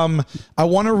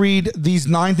read these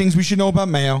 9 things we should know about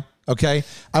mayo. Okay,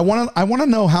 I want to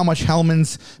know how much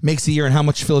Hellman's makes a year and how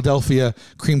much Philadelphia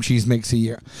cream cheese makes a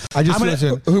year. Who are you going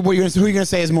to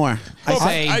say is more?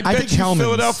 I bet think you Hellman's.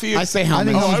 Philadelphia. I say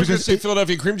Hellman's. I was going to because say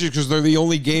Philadelphia cream cheese because they're the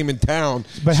only game in town.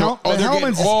 But they're getting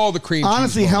Hellman's all the cream cheese.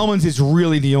 Honestly, Hellman's is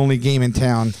really the only game in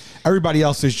town. Everybody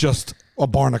else is just a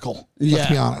barnacle. Let's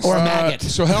be honest. Or a maggot.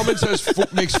 So Hellman's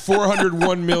makes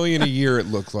 $401 million a year. It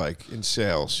looked like in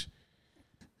sales.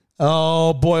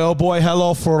 Oh boy,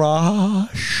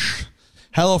 HelloFresh.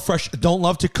 HelloFresh don't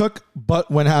love to cook,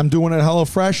 but when I'm doing it at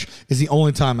HelloFresh is the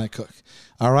only time I cook.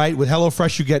 All right, with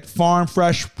HelloFresh, you get farm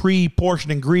fresh,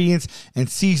 pre-portioned ingredients and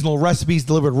seasonal recipes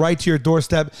delivered right to your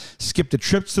doorstep. Skip the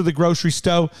trips to the grocery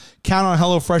store. Count on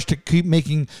HelloFresh to keep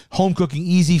making home cooking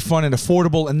easy, fun, and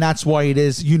affordable, and that's why it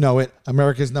is, you know it,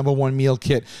 America's #1 meal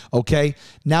kit, okay?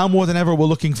 Now more than ever, we're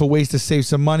looking for ways to save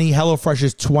some money. HelloFresh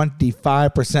is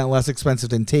 25% less expensive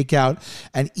than takeout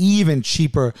and even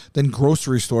cheaper than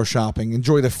grocery store shopping.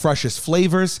 Enjoy the freshest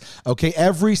flavors, okay?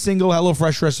 Every single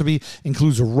HelloFresh recipe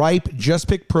includes ripe,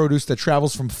 just-picked produce that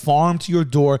travels from farm to your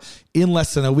door in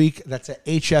less than a week. That's a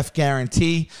HF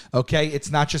guarantee, okay?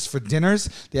 It's not just for dinners.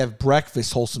 They have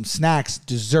breakfast, wholesome snacks,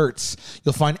 desserts.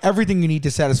 You'll find everything you need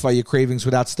to satisfy your cravings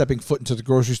without stepping foot into the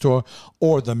grocery store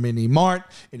or the mini mart.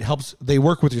 They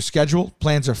work with your schedule.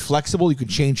 Plans are flexible. You can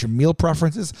change your meal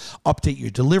preferences, update your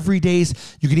delivery days.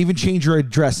 You can even change your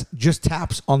address. Just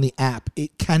taps on the app.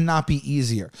 It cannot be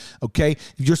easier, okay?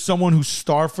 If you're someone who's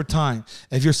starved for time,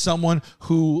 if you're someone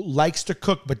who likes to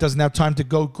cook but doesn't have time to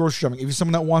go grocery shopping, if you're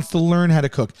someone that wants to learn how to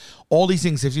cook, all these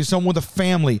things, if you're someone with a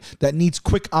family that needs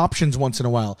quick options once in a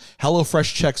while,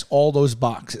 HelloFresh checks all those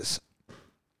boxes.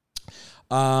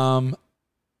 Go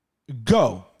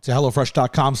to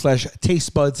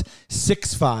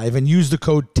HelloFresh.com/tastebuds65 and use the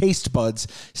code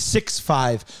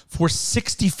tastebuds65 for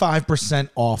 65%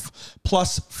 off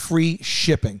plus free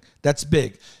shipping. That's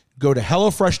big. Go to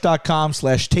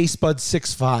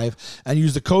HelloFresh.com/tastebuds65 and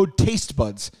use the code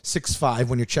tastebuds65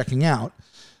 when you're checking out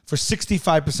for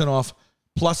 65% off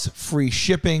plus free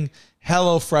shipping.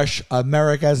 HelloFresh,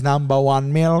 America's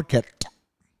 #1 meal kit.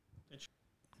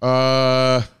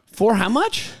 For how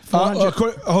much?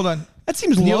 Hold on. That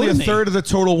seems low Nearly to a me. third of the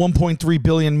total 1.3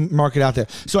 billion market out there.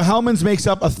 So Hellman's makes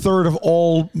up a third of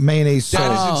all mayonnaise sold.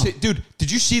 That is insane. Dude,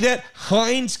 did you see that?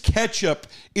 Heinz ketchup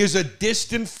is a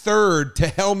distant third to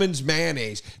Hellman's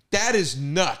mayonnaise. That is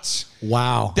nuts.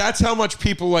 Wow. That's how much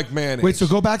people like mayonnaise. Wait, so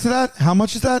go back to that. How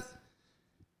much is that?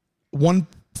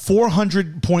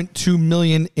 400.2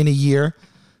 million in a year.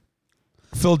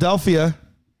 Philadelphia,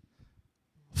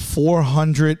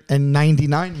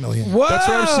 499 million. Whoa. That's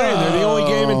what I'm saying. They're the only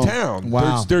game in town.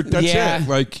 Wow. That's Yeah. it.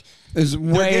 Like, There's they're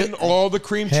getting all the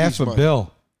cream Half cheese a money.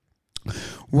 bill.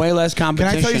 way less Can I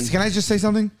competition. tell you? Can I just say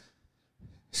something?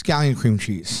 Scallion cream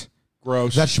cheese,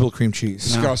 Gross. vegetable cream cheese,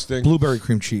 disgusting. blueberry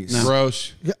cream cheese.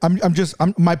 Gross.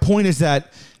 My point is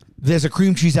that there's a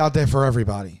cream cheese out there for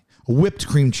everybody. Whipped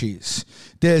cream cheese.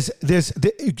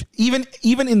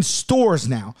 Even in stores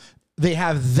now, they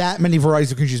have that many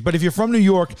varieties of cream cheese. But if you're from New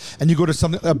York and you go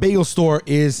to a bagel store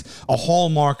is a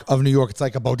hallmark of New York. It's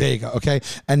like a bodega, okay?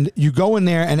 And you go in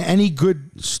there, and any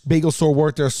good bagel store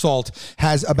worth their salt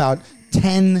has about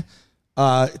 10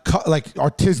 like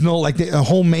artisanal, like the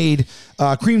homemade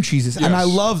cream cheeses. Yes. And I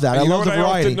love that. And I love the I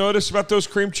variety. often notice about those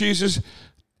cream cheeses?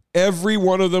 Every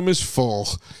one of them is full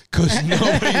because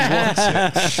nobody wants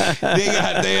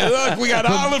it. Look, we got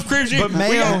olive cream cheese. but We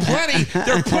mayo- got plenty.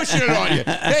 They're pushing it on you.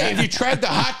 Hey, have you tried the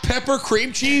hot pepper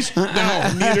cream cheese? No,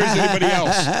 neither has anybody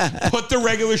else. Put the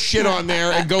regular shit on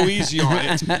there and go easy on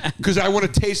it because I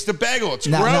want to taste the bagel. It's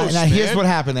gross, now man. here's what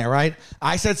happened there, right?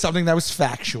 I said something that was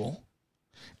factual,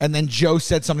 and then Joe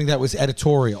said something that was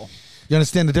editorial. You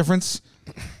understand the difference?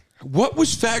 What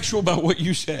was factual about what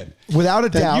you said? Without a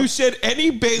doubt. You said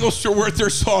any bagel store worth their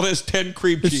salt has 10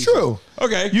 cream cheeses. It's true.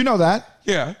 Okay. You know that.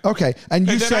 Yeah. Okay. And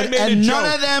you And then I said, made a and none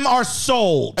joke. of them are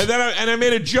sold. And then I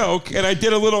made a joke and I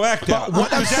did a little act out.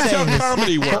 what I'm Because that's how saying is-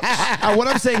 comedy works. What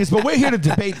I'm saying is, but we're here to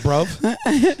debate, bruv.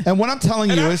 And what I'm telling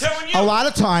you I'm is, telling you. a lot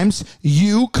of times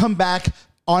you come back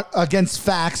against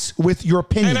facts with your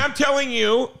opinion. And I'm telling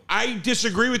you, I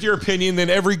disagree with your opinion that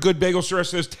every good bagel store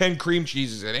has 10 cream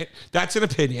cheeses in it. That's an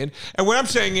opinion. And what I'm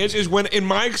saying is when, in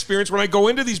my experience, when I go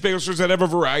into these bagel stores that have a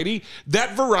variety,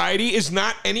 that variety is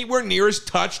not anywhere near as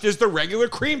touched as the regular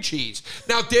cream cheese.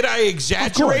 Now, did I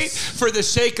exaggerate for the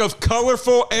sake of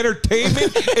colorful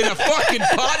entertainment in a fucking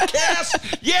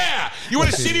podcast? Yeah. You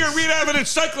want to sit here and read out of an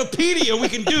encyclopedia? We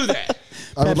can do that.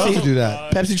 I would love to do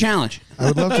that. Pepsi challenge. I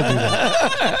would love to do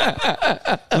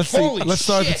that. Let's see. Holy Let's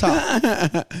start shit.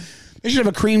 at the top. They should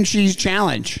have a cream cheese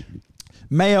challenge.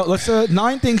 Mayo. Let's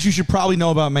 9 things you should probably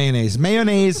know about mayonnaise.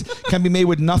 Mayonnaise can be made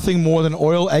with nothing more than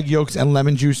oil, egg yolks, and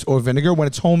lemon juice or vinegar. When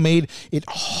it's homemade, it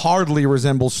hardly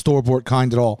resembles store-bought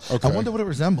kind at all. Okay. I wonder what it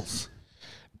resembles.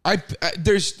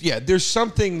 There's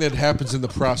something that happens in the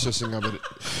processing of it.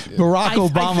 Barack I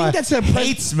Obama think that's a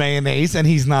hates mayonnaise, and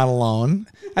he's not alone.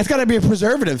 That's got to be a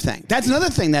preservative thing. That's another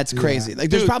thing that's crazy. Like,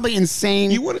 there's Dude, probably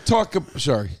insane. You want to talk?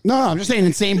 Sorry. No, I'm just saying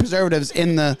insane preservatives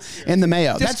in the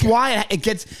mayo. That's why it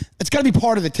gets. It's got to be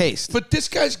part of the taste. But this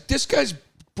guy's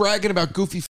bragging about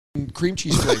goofy f***ing cream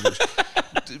cheese flavors.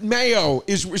 Mayo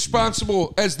is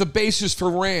responsible as the basis for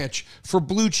ranch, for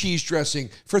blue cheese dressing,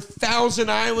 for Thousand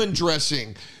Island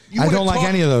dressing. I don't like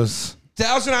any of those.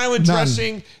 Thousand Island None.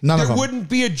 dressing. None of there them. wouldn't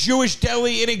be a Jewish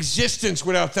deli in existence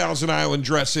without Thousand Island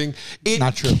dressing.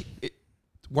 Not true.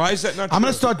 Why is that not true? I'm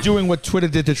going to start doing what Twitter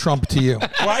did to Trump to you.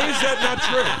 Why is that not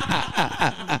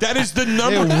true? That is the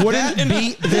number. There wouldn't that and-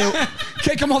 be. There,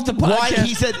 Kick him off the why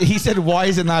podcast. he said why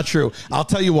is it not true? I'll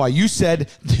tell you why. You said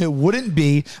there wouldn't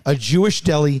be a Jewish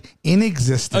deli in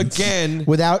existence Again-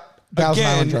 without Thousand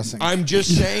Island Again, dressing. I'm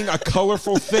just saying a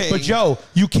colorful thing. But Joe,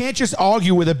 you can't just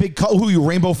argue with a big who you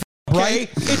rainbow Okay? right?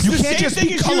 It's You the can't same just thing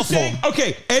be as you colorful. saying,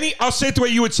 okay, I'll say it the way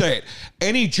you would say it.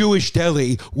 Any Jewish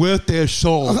deli worth their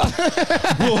salt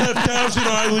will have Thousand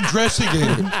Island dressing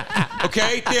in it.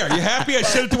 Okay? There. You happy? I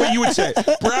said it the way you would say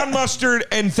it. Brown mustard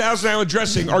and Thousand Island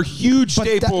dressing are huge But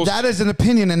staples. that is an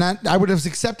opinion, and I would have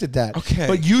accepted that. Okay.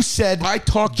 But you said I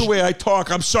talk the way I talk.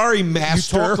 I'm sorry,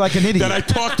 master. talk like an idiot. That I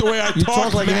talk the way I You talk,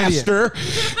 talk like an idiot. master.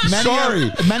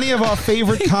 Sorry. Many of our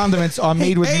favorite condiments are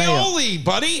made with mayo. Aioli,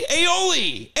 buddy.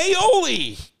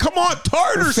 Aioli. Come on,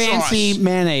 tartar Fancy sauce.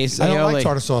 mayonnaise. I don't aioli. like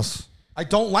tartar sauce. I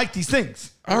don't like these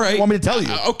things. All right. You want me to tell you?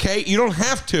 Okay, you don't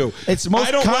have to. It's most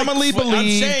I don't commonly I'm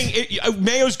believed- saying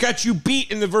mayo's got you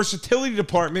beat in the versatility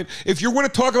department. If you're going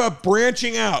to talk about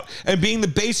branching out and being the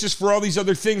basis for all these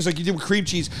other things like you did with cream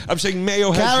cheese, I'm saying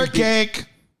mayo has Carrot you beat. cake.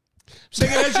 I'm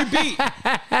saying it has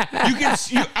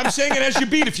you beat. I'm saying it has you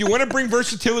beat. If you want to bring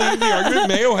versatility into the argument,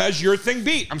 mayo has your thing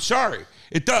beat. I'm sorry.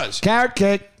 It does. Carrot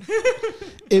cake.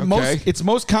 It's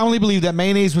most commonly believed that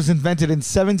mayonnaise was invented in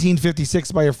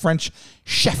 1756 by a French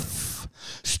chef.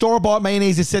 Store-bought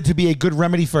mayonnaise is said to be a good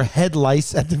remedy for head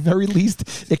lice. At the very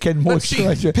least, it can Let's see.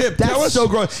 moisturize your. Pip, tell That's us- so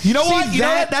gross. You know See, what?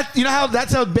 You know how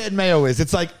that's how bad mayo is.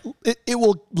 It's like it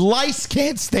will lice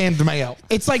can't stand mayo.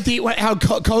 It's like how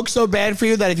Coke's so bad for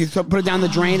you that if you put it down the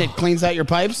drain, it cleans out your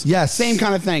pipes. Yes. Same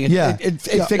kind of thing. It Yeah.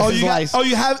 fixes lice.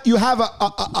 You have a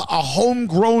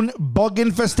homegrown bug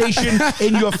infestation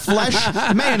in your flesh.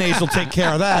 Mayonnaise will take care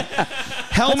of that.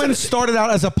 Hellman started out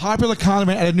as a popular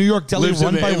condiment at a New York deli Lives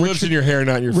run by it lives in your hair,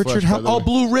 not in your Richard flesh. By the way.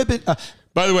 Blue Ribbon.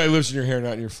 By the way, it lives in your hair,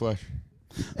 not in your flesh.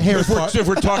 Hair is If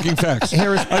we're talking facts,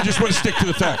 I just want to stick to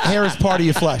the facts. hair is part of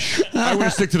your flesh. I want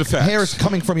to stick to the facts. Hair is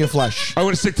coming from your flesh. I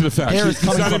want to stick to the facts. Hair is It's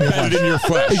coming not from your embedded flesh. in your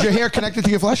flesh. Is your hair connected to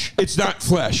your flesh? It's not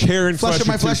flesh. Hair and Flesh flesh of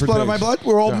my are two flesh, different blood of my things. blood.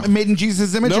 We're all No. made in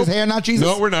Jesus' image. Nope. Is hair not Jesus?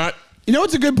 No, we're not. You know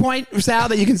what's a good point, Sal,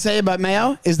 that you can say about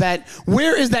mayo? Is that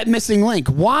where is that missing link?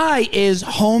 Why is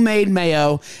homemade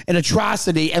mayo an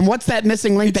atrocity? And what's that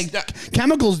missing link that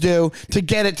chemicals do to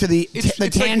get it to the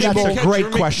tangible? Like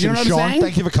Great question, You know what I'm Sean. saying?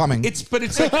 Thank you for coming. It's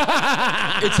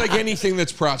like anything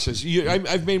that's processed.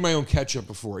 I've made my own ketchup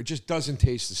before. It just doesn't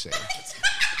taste the same.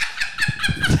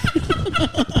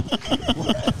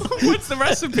 What's the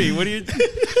recipe? What do you?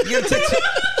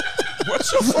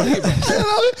 What's so funny about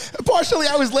that? Partially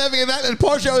I was laughing at that, and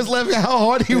partially I was laughing at how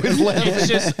hard he was laughing. It's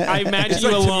just I imagine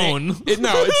you alone. It's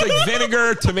like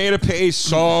vinegar, tomato paste,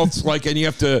 salt, and you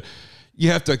have to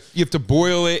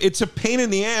boil it. It's a pain in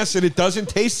the ass, and it doesn't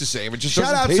taste the same. It just Shout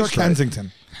doesn't out taste Sir right.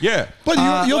 Kensington. Yeah, But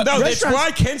no, that's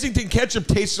why Kensington ketchup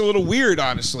tastes a little weird,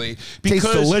 honestly. Because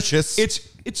Tastes delicious.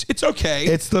 It's okay.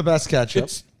 It's the best ketchup.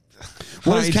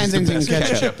 What is Heinz Kensington the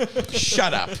best ketchup?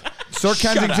 Shut up. Sir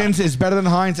Kensington's is better than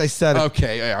Heinz. I said it.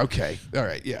 Okay. All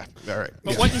right. Yeah. All right.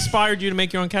 But what inspired you to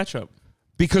make your own ketchup?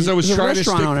 Because I was He's a trying to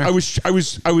stick. restaurant owner. I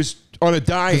was on a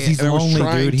diet. He's and I was lonely,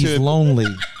 trying dude. He's to. lonely.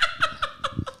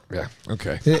 Yeah.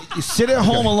 Okay. You sit at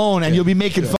home alone, and you'll be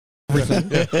making everything. You'll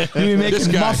be making This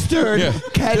guy. mustard, This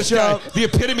guy, ketchup. the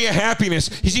epitome of happiness.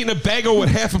 He's eating a bagel with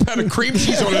half a pound of cream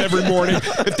cheese on it every morning.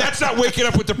 If that's not waking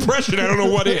up with depression, I don't know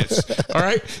what is. All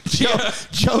right? Yeah.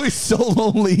 Joe is so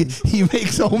lonely. He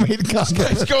makes homemade This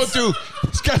condiments. guy's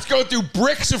going through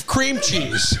bricks of cream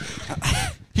cheese.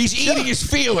 He's eating his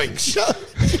feelings. Yeah,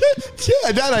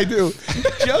 that I do.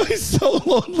 Joe is so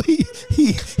lonely.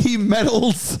 He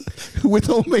meddles with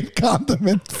homemade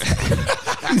condiments.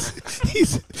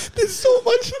 There's so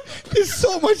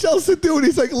much else to do, and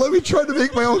he's like, let me try to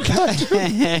make my own ketchup.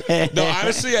 No,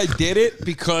 honestly, I did it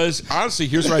because,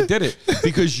 here's why I did it.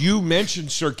 Because you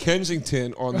mentioned Sir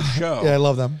Kensington on the show. Yeah, I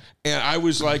love them. And I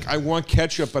was like, I want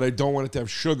ketchup, but I don't want it to have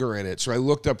sugar in it. So I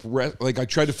looked up, I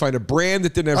tried to find a brand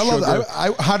that didn't have I sugar. love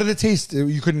that. How did it taste?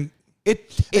 You couldn't.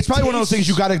 It's probably one of those things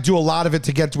you got to do a lot of it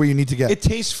to get to where you need to get. It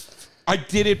tastes. I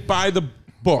did it by the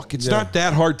book. It's not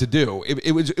that hard to do.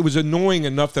 It was annoying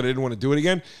enough that I didn't want to do it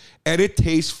again, and it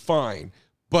tastes fine.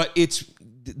 But it's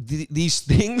these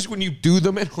things when you do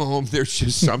them at home. There's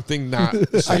just something not.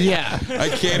 The same. Yeah. I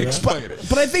can't explain it.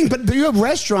 But you have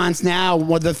restaurants now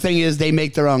where the thing is they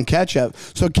make their own ketchup.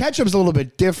 So ketchup's a little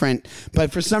bit different.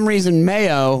 But for some reason,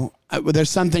 mayo,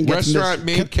 there's something. Restaurant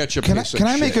made ketchup. Can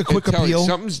I make a quick appeal?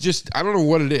 Something's just. I don't know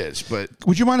what it is, but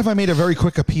Would you mind if I made a very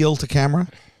quick appeal to camera?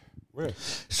 Where?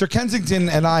 Sir Kensington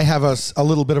and I have a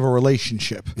little bit of a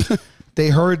relationship. They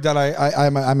heard that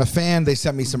I'm a fan. They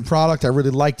sent me some product. I really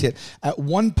liked it. At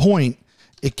one point,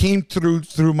 it came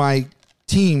through my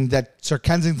team that Sir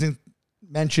Kensington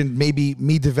mentioned maybe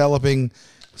me developing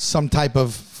some type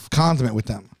of condiment with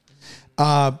them.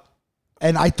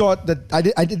 And I thought that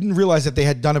I didn't realize that they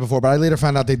had done it before, but I later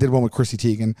found out they did one with Chrissy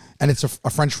Teigen, and it's a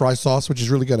French fry sauce, which is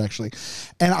really good actually.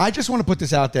 And I just want to put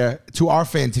this out there to our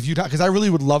fans, because I really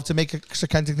would love to make a Sir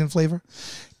Kensington flavor.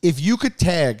 If you could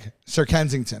tag Sir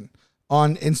Kensington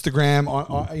on Instagram,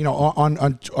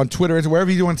 on Twitter, wherever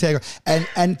you want to tag,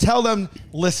 and tell them,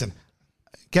 listen,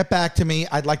 get back to me.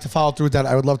 I'd like to follow through with that.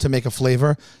 I would love to make a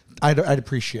flavor. I'd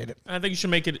appreciate it. I think you should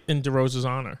make it in DeRosa's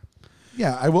honor.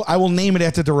 Yeah, I will name it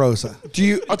after DeRosa.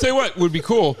 I'll tell you what would be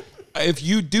cool. If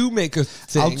you do make a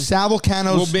thing, Sal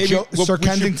Vulcano's Sir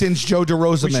Kensington's Joe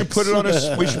DeRosa we mix. should put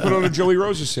it on a Joey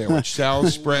Rosa sandwich.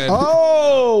 Sal's spread.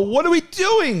 Oh, what are we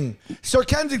doing, Sir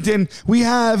Kensington? We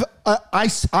have an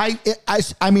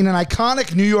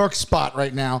iconic New York spot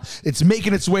right now. It's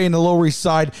making its way in the Lower East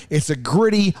Side. It's a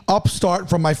gritty upstart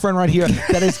from my friend right here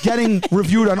that is getting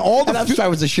reviewed on all the. That upstart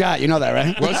was a shot. You know that,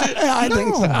 right? Was it? I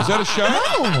think so. Was that a shot?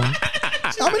 No.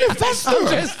 I'm an investor.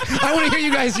 I want to hear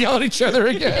you guys yell at each other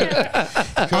again.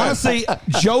 Honestly,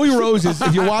 Joey Rose's,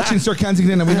 if you're watching Sir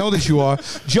Kensington, and we know that you are,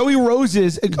 Joey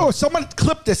Rose's, someone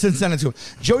clipped this and sent it to him.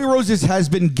 Joey Rose's has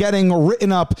been getting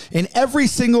written up in every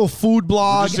single food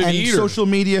blog and social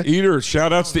media. Eater.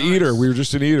 Shout outs to Eater. We were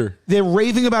just an Eater. They're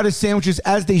raving about his sandwiches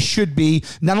as they should be.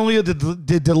 Not only are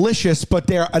they delicious, but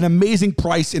they're an amazing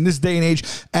price in this day and age.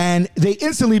 And they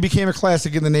instantly became a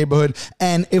classic in the neighborhood.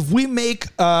 And if we make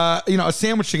a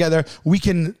sandwich together, we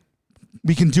can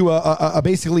do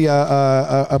basically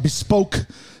a bespoke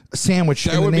sandwich.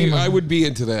 I would be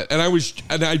into that. And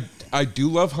I do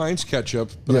love Heinz ketchup,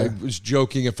 but I was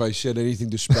joking if I said anything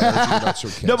disparaging about Sir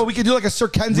Kensington. No, but we could do like a Sir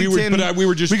Kensington. We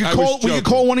could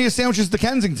call one of your sandwiches the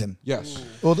Kensington. Yes.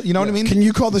 Well, you know what I mean? Can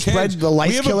you call the spread the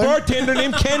lice killer? We have a bartender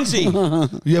named Kenzie.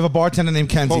 You have a bartender named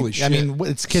Kenzie. Holy shit. I mean,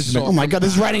 it's Kismet. Oh my God,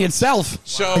 this is writing itself.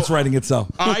 So it's writing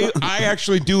itself. I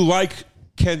actually do like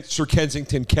Sir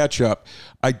Kensington ketchup.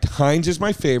 Heinz is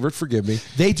my favorite. Forgive me.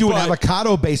 They do an But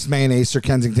avocado-based mayonnaise, Sir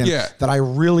Kensington, Yeah. that I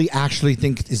really actually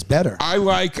think is better. I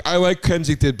like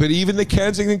Kensington, but even the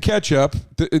Kensington ketchup,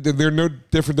 they're no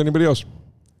different than anybody else.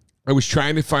 I was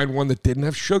trying to find one that didn't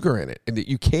have sugar in it, and that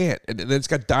you can't. And then it's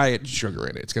got diet sugar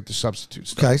in it. It's got the substitute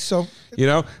stuff. Okay, so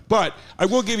But I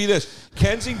will give you this: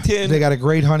 Kensington. they got a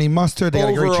great honey mustard. They got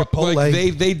a great overall, chipotle.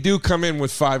 like, they do come in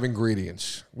with 5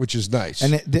 ingredients, which is nice.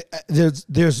 And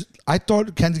there's I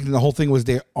thought Kensington, the whole thing was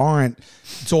they aren't.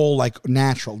 It's all like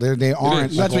natural. They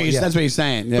aren't. is. That's what yeah. that's what he's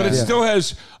saying. Yeah. But it still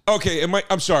has. Okay,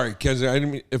 I'm sorry, Kensington. I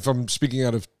didn't mean, if I'm speaking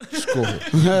out of school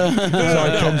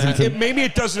here. Maybe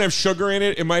it doesn't have sugar in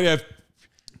it. It might have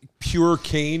pure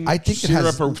cane I think it syrup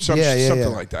has- or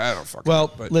something like that. I don't fucking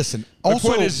know. But listen. my Also,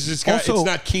 point is it's not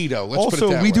keto. Let's put it also,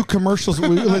 that we way. do commercials.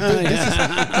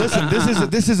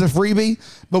 This is a freebie,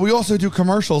 but we also do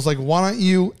commercials. Like, why don't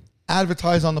you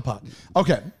advertise on the pod?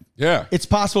 Okay. Yeah. It's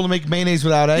possible to make mayonnaise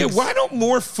without Yeah, eggs. why don't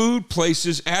more food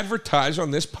places advertise on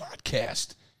this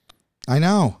podcast? I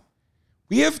know.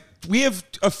 We have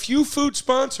a few food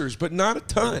sponsors, but not a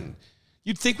ton.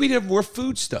 You'd think we'd have more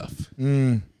food stuff.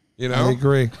 You know? I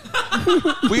agree.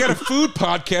 We got a food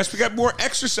podcast. We got more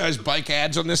exercise bike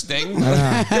ads on this thing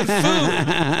than food.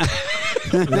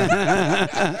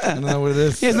 I don't know what it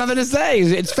is. He has nothing to say.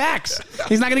 It's facts.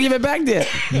 He's not going to give it back to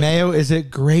you. Mayo is a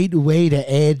great way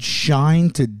to add shine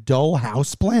to dull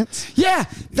houseplants. Yeah,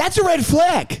 that's a red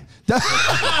flag.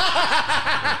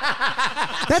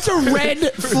 That's a red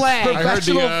flag.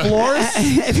 Professional florists,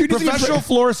 If you're just professional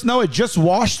florists know it. Just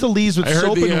wash the leaves with I heard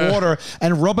soap the, and water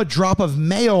and rub a drop of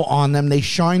mayo on them. They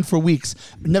shine for weeks.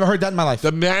 Never heard that in my life.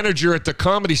 The manager at the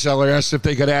Comedy Cellar asked if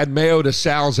they could add mayo to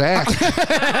Sal's act.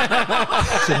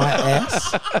 To my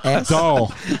ass.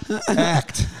 Dull.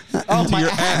 Act. Oh, my Your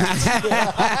ass.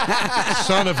 act.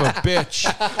 Son of a bitch.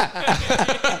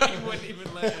 He wouldn't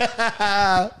even let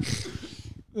it.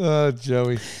 Oh,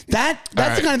 Joey. that's the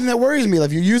kind of thing that worries me.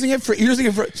 Like, you're using it for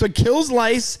so it kills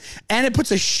lice and it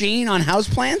puts a sheen on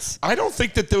houseplants. I don't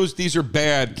think that these are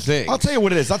bad things. I'll tell you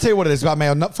what it is. About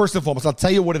mayo. First and foremost, I'll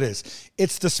tell you what it is.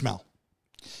 It's the smell.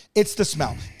 It's the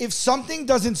smell. If something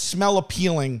doesn't smell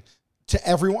appealing to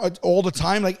everyone all the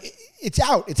time, like, it's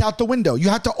out. It's out the window. You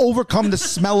have to overcome the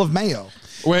smell of mayo.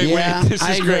 Wait, this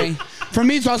I is agree. great. For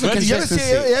me, it's also Let's- You ever see,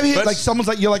 consistency. like, someone's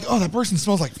like, you're like, oh, that person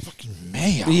smells like fucking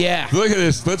mayo. Yeah. Look at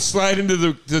this. Let's slide into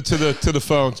the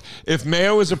phones. If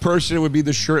Mayo is a person, it would be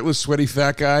the shirtless, sweaty,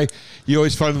 fat guy you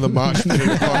always find in the mosh pit at a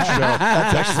punk show.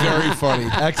 That's very funny.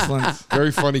 Excellent.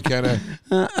 Very funny, Kenna.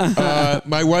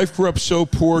 My wife grew up so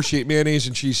poor. She ate mayonnaise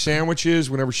and cheese sandwiches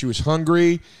whenever she was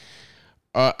hungry.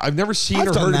 I've never seen I've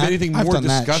or done heard of that. anything I've more done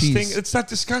that. disgusting. Cheese. It's not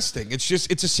disgusting. It's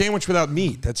a sandwich without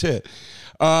meat. That's it.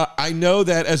 I know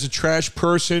that as a trash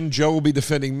person, Joe will be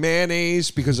defending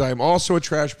mayonnaise because I am also a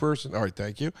trash person. All right,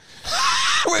 thank you.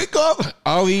 Wake up!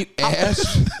 I'll eat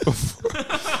ass.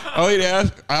 I'll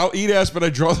eat ass, but I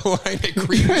draw the line at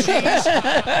cream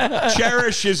cheese.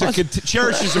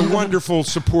 Cherish is a wonderful,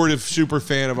 supportive super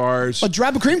fan of ours. A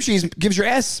drop of cream cheese gives your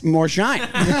ass more shine.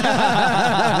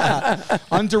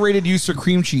 Underrated use for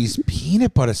cream cheese.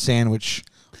 Peanut butter sandwich.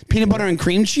 Peanut butter and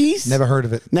cream cheese? Never heard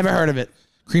of it. Never heard of it.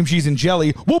 Cream cheese and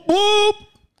jelly. Whoop, whoop.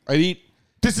 I'd eat.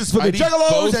 This is for the I'd eat juggalos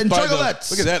both and by the-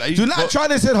 juggalettes. look at that. I eat Do not both- try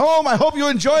this at home. I hope you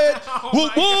enjoy it.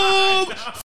 Whoop, my whoop.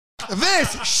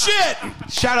 This shit.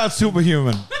 Shout out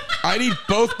Superhuman. I'd eat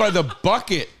both by the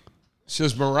bucket,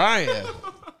 says Mariah.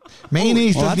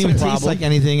 Mayonnaise Well, doesn't that's a even taste problem. like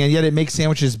anything, and yet it makes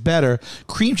sandwiches better.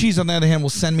 Cream cheese, on the other hand, will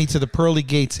send me to the pearly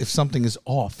gates if something is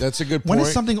off. That's a good When is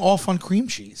point. something off on cream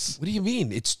cheese? What do you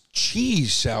mean? It's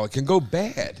cheese, Sal. It can go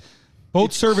bad.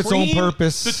 Both serve its own Cream-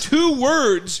 purpose. The two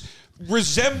words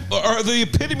are the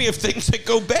epitome of things that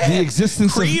go bad. The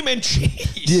existence of- cream and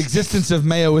cheese. The existence of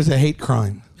mayo is a hate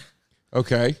crime.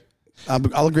 Okay.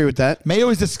 I'll agree with that. Mayo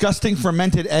is disgusting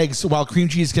fermented eggs, while cream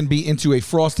cheese can be into a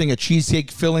frosting, a cheesecake,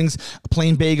 fillings, a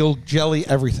plain bagel, jelly,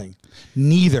 everything.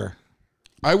 Neither.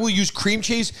 I will use cream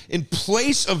cheese in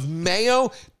place of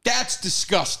mayo. That's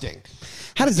disgusting.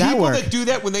 How does that People work? that do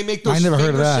that when they make those I never heard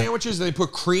of finger that. sandwiches and they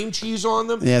put cream cheese on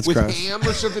them Yeah, it's with gross. ham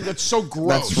or something, that's so gross.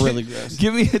 That's really gross.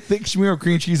 Give me a thick smear of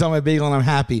cream cheese on my bagel and I'm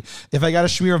happy. If I got a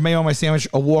smear of mayo on my sandwich,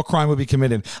 a war crime would be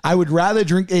committed. I would rather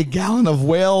drink a gallon of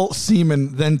whale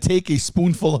semen than take a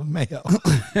spoonful of mayo.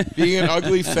 Being an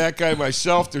ugly fat guy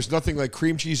myself, there's nothing like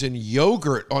cream cheese and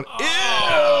yogurt on.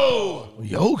 Ew!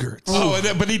 Yogurt. Oh,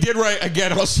 but he did right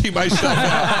again. I'll see myself out.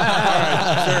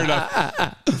 All right, fair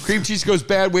enough. Cream cheese goes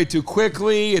bad way too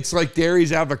quickly. It's like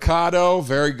Dairy's avocado.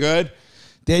 Very good.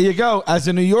 There you go. As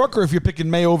a New Yorker, if you're picking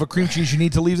mayo over cream cheese, you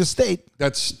need to leave the state.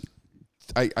 That's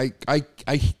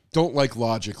I don't like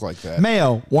logic like that.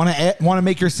 Mayo, want to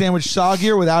make your sandwich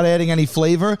soggier without adding any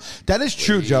flavor? That is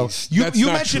true, Joe. You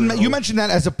mentioned that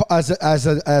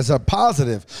as a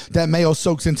positive that mayo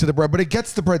soaks into the bread, but it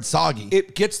gets the bread soggy.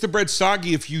 It gets the bread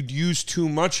soggy if you use too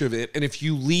much of it, and if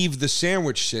you leave the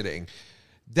sandwich sitting.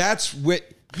 That's what.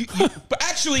 But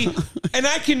actually, and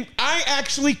I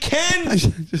actually can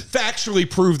factually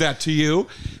prove that to you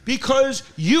because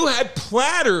you had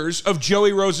platters of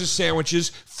Joey Rose's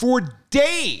sandwiches for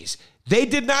days. They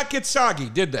did not get soggy,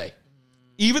 did they?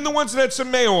 Even the ones that had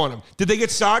some mayo on them. Did they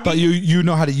get soggy? But you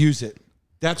know how to use it.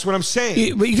 That's what I'm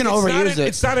saying. But you can overuse it.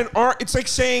 It's not an art. It's like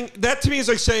saying, that to me is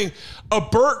like saying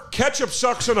ketchup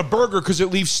sucks on a burger because it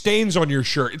leaves stains on your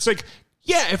shirt. It's like,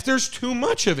 yeah, if there's too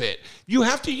much of it, you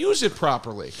have to use it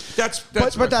properly. But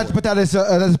that is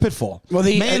a pitfall. Well,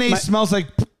 the mayonnaise smells like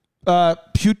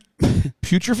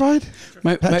putrefied.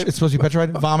 It's supposed to be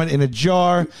petrified. Vomit in a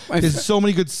jar. There's so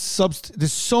many good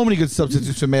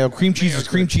substitutes for mayo. Cream cheese is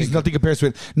cream cheese. Nothing compares to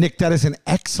it. Nick, that is an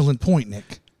excellent point,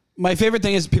 Nick. My favorite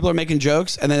thing is people are making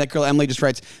jokes, and then that girl Emily just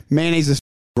writes, "Mayonnaise is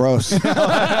gross."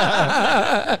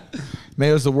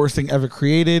 Mayo is the worst thing ever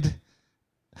created.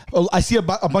 Well, I see a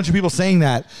bunch of people saying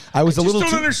that. I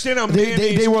don't understand how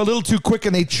they were a little too quick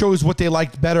and they chose what they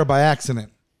liked better by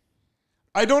accident.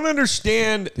 I don't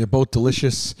understand. They're both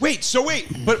delicious. Wait.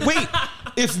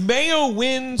 If mayo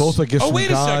wins, both are gifts from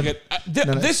God. A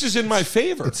second. This is in my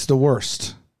favor. It's the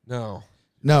worst. No,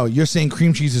 you're saying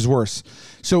cream cheese is worse.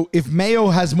 So if mayo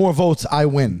has more votes, I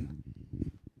win.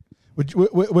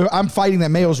 I'm fighting that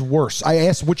mayo's worse. I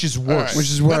asked which is worse. Right. Which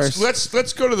is worse.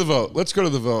 Let's go to the vote.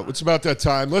 It's about that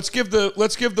time. Let's give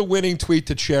the winning tweet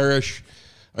to Cherish.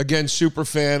 Again, super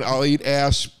fan. I'll eat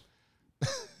ass,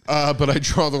 but I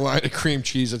draw the line at cream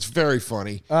cheese. It's very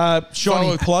funny.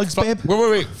 Shawnee, plugs, babe.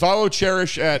 Wait. Follow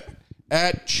Cherish at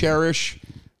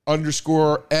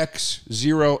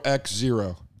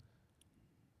Cherish_X0X0.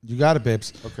 You got it,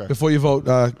 babes. Okay. Before you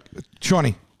vote,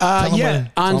 Shawnee.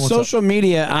 On social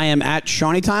media, I am at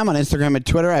Shawnee Time on Instagram and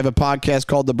Twitter. I have a podcast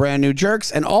called The Brand New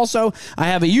Jerks. And also, I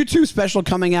have a YouTube special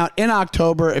coming out in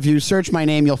October. If you search my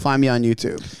name, you'll find me on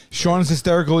YouTube. Sean's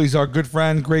hysterical. He's our good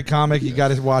friend, great comic. You got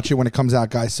to watch it when it comes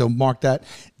out, guys. So mark that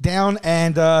down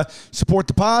and support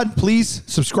the pod. Please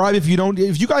subscribe if you don't.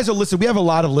 If you guys are listening, we have a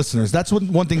lot of listeners. That's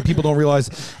one thing people don't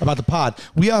realize about the pod.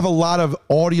 We have a lot of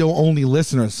audio only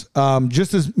listeners,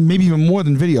 just as maybe even more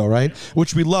than video, right?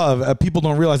 Which we love. People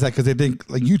don't realize that because they think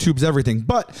like YouTube's everything.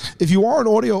 But if you are an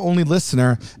audio only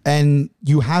listener and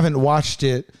you haven't watched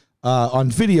it on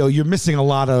video, you're missing a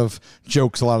lot of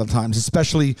jokes a lot of times,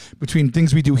 especially between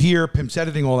things we do here, Pimp's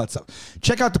editing, all that stuff.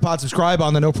 Check out the pod, subscribe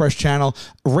on the No Press channel,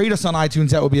 rate us on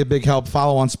iTunes, that would be a big help,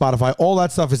 follow on Spotify. All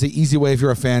that stuff is an easy way if you're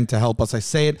a fan to help us. I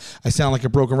say it, I sound like a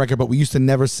broken record, but we used to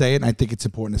never say it, and I think it's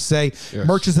important to say. Yes.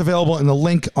 Merch is available in the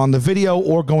link on the video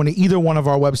or going to either one of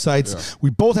our websites. Yeah.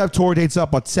 We both have tour dates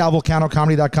up at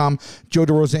salvulcanocomedy.com,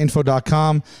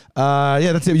 joederosainfo.com.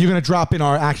 Yeah, that's it. You're going to drop in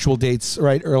our actual dates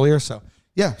right earlier, so.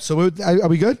 Yeah, so are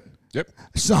we good? Yep.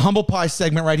 It's a humble pie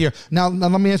segment right here. Now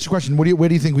let me ask you a question. Where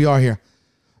do you think we are here?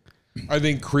 I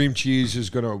think cream cheese is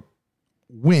going to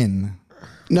win.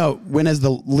 No, win as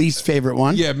the least favorite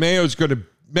one. Yeah, mayo's going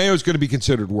to be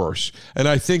considered worse, and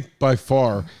I think by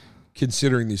far,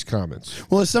 considering these comments.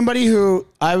 Well, as somebody who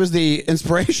I was the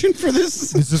inspiration for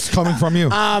this, is this coming from you?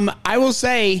 I will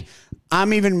say I'm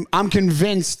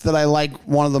convinced that I like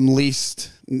one of them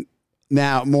least.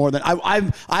 Now more than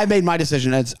I made my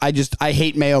decision. I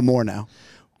hate mayo more now.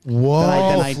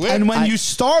 Whoa! And when you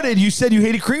started, you said you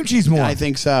hated cream cheese more. I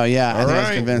think so. Yeah, I was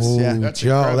convinced. Ooh, yeah,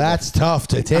 Joe, that's tough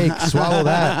to take. Swallow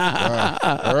that.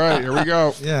 All right, here we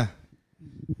go. Yeah.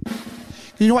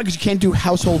 You know why? Because you can't do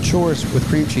household chores with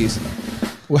cream cheese.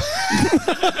 Well,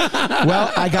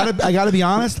 I gotta be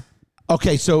honest.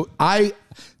 Okay, so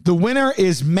the winner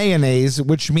is mayonnaise,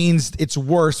 which means it's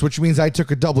worse, which means I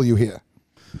took a W here.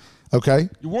 Okay.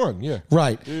 You won, yeah.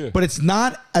 Right. Yeah. But it's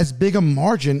not as big a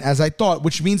margin as I thought,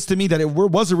 which means to me that it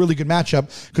was a really good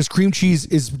matchup because cream cheese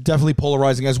is definitely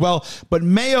polarizing as well. But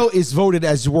mayo is voted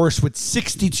as worse with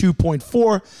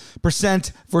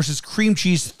 62.4% versus cream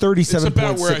cheese 37.6%. It's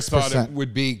about where I thought it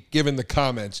would be given the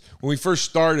comments. When we first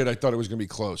started, I thought it was going to be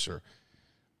closer.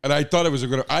 And I thought it was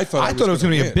going to. I thought it was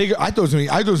going to be a bigger. I thought it was going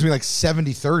to be like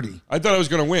 70-30. I thought I was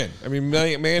going to win. I mean,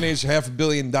 mayonnaise is $500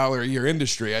 million a year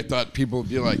industry. I thought people would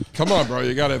be like, "Come on, bro,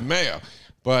 you got to have mayo."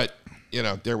 But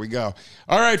there we go.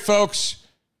 All right, folks.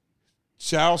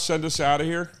 Sal, send us out of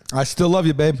here. I still love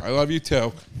you, babe. I love you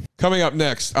too. Coming up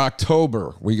next,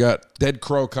 October, we got Dead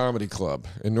Crow Comedy Club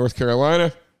in North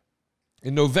Carolina.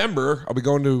 In November, I'll be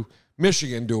going to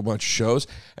Michigan, do a bunch of shows,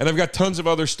 and I've got tons of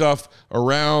other stuff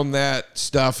around that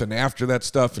stuff and after that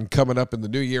stuff and coming up in the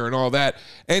new year and all that.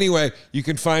 Anyway, you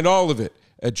can find all of it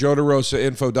at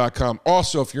joederosainfo.com.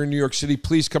 Also, if you're in New York City,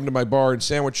 please come to my bar and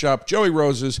sandwich shop, Joey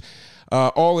Rose's.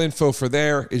 All info for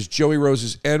there is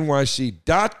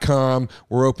joeyrosesnyc.com.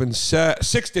 We're open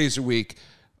 6 days a week,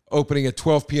 opening at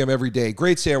 12 p.m. every day.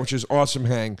 Great sandwiches, awesome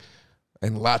hang,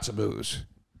 and lots of booze.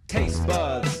 Taste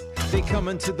buds, they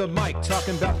coming to the mic,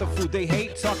 talking about the food they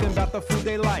hate, talking about the food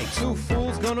they like. Two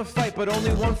fools gonna fight, but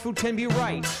only one food can be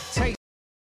right. Taste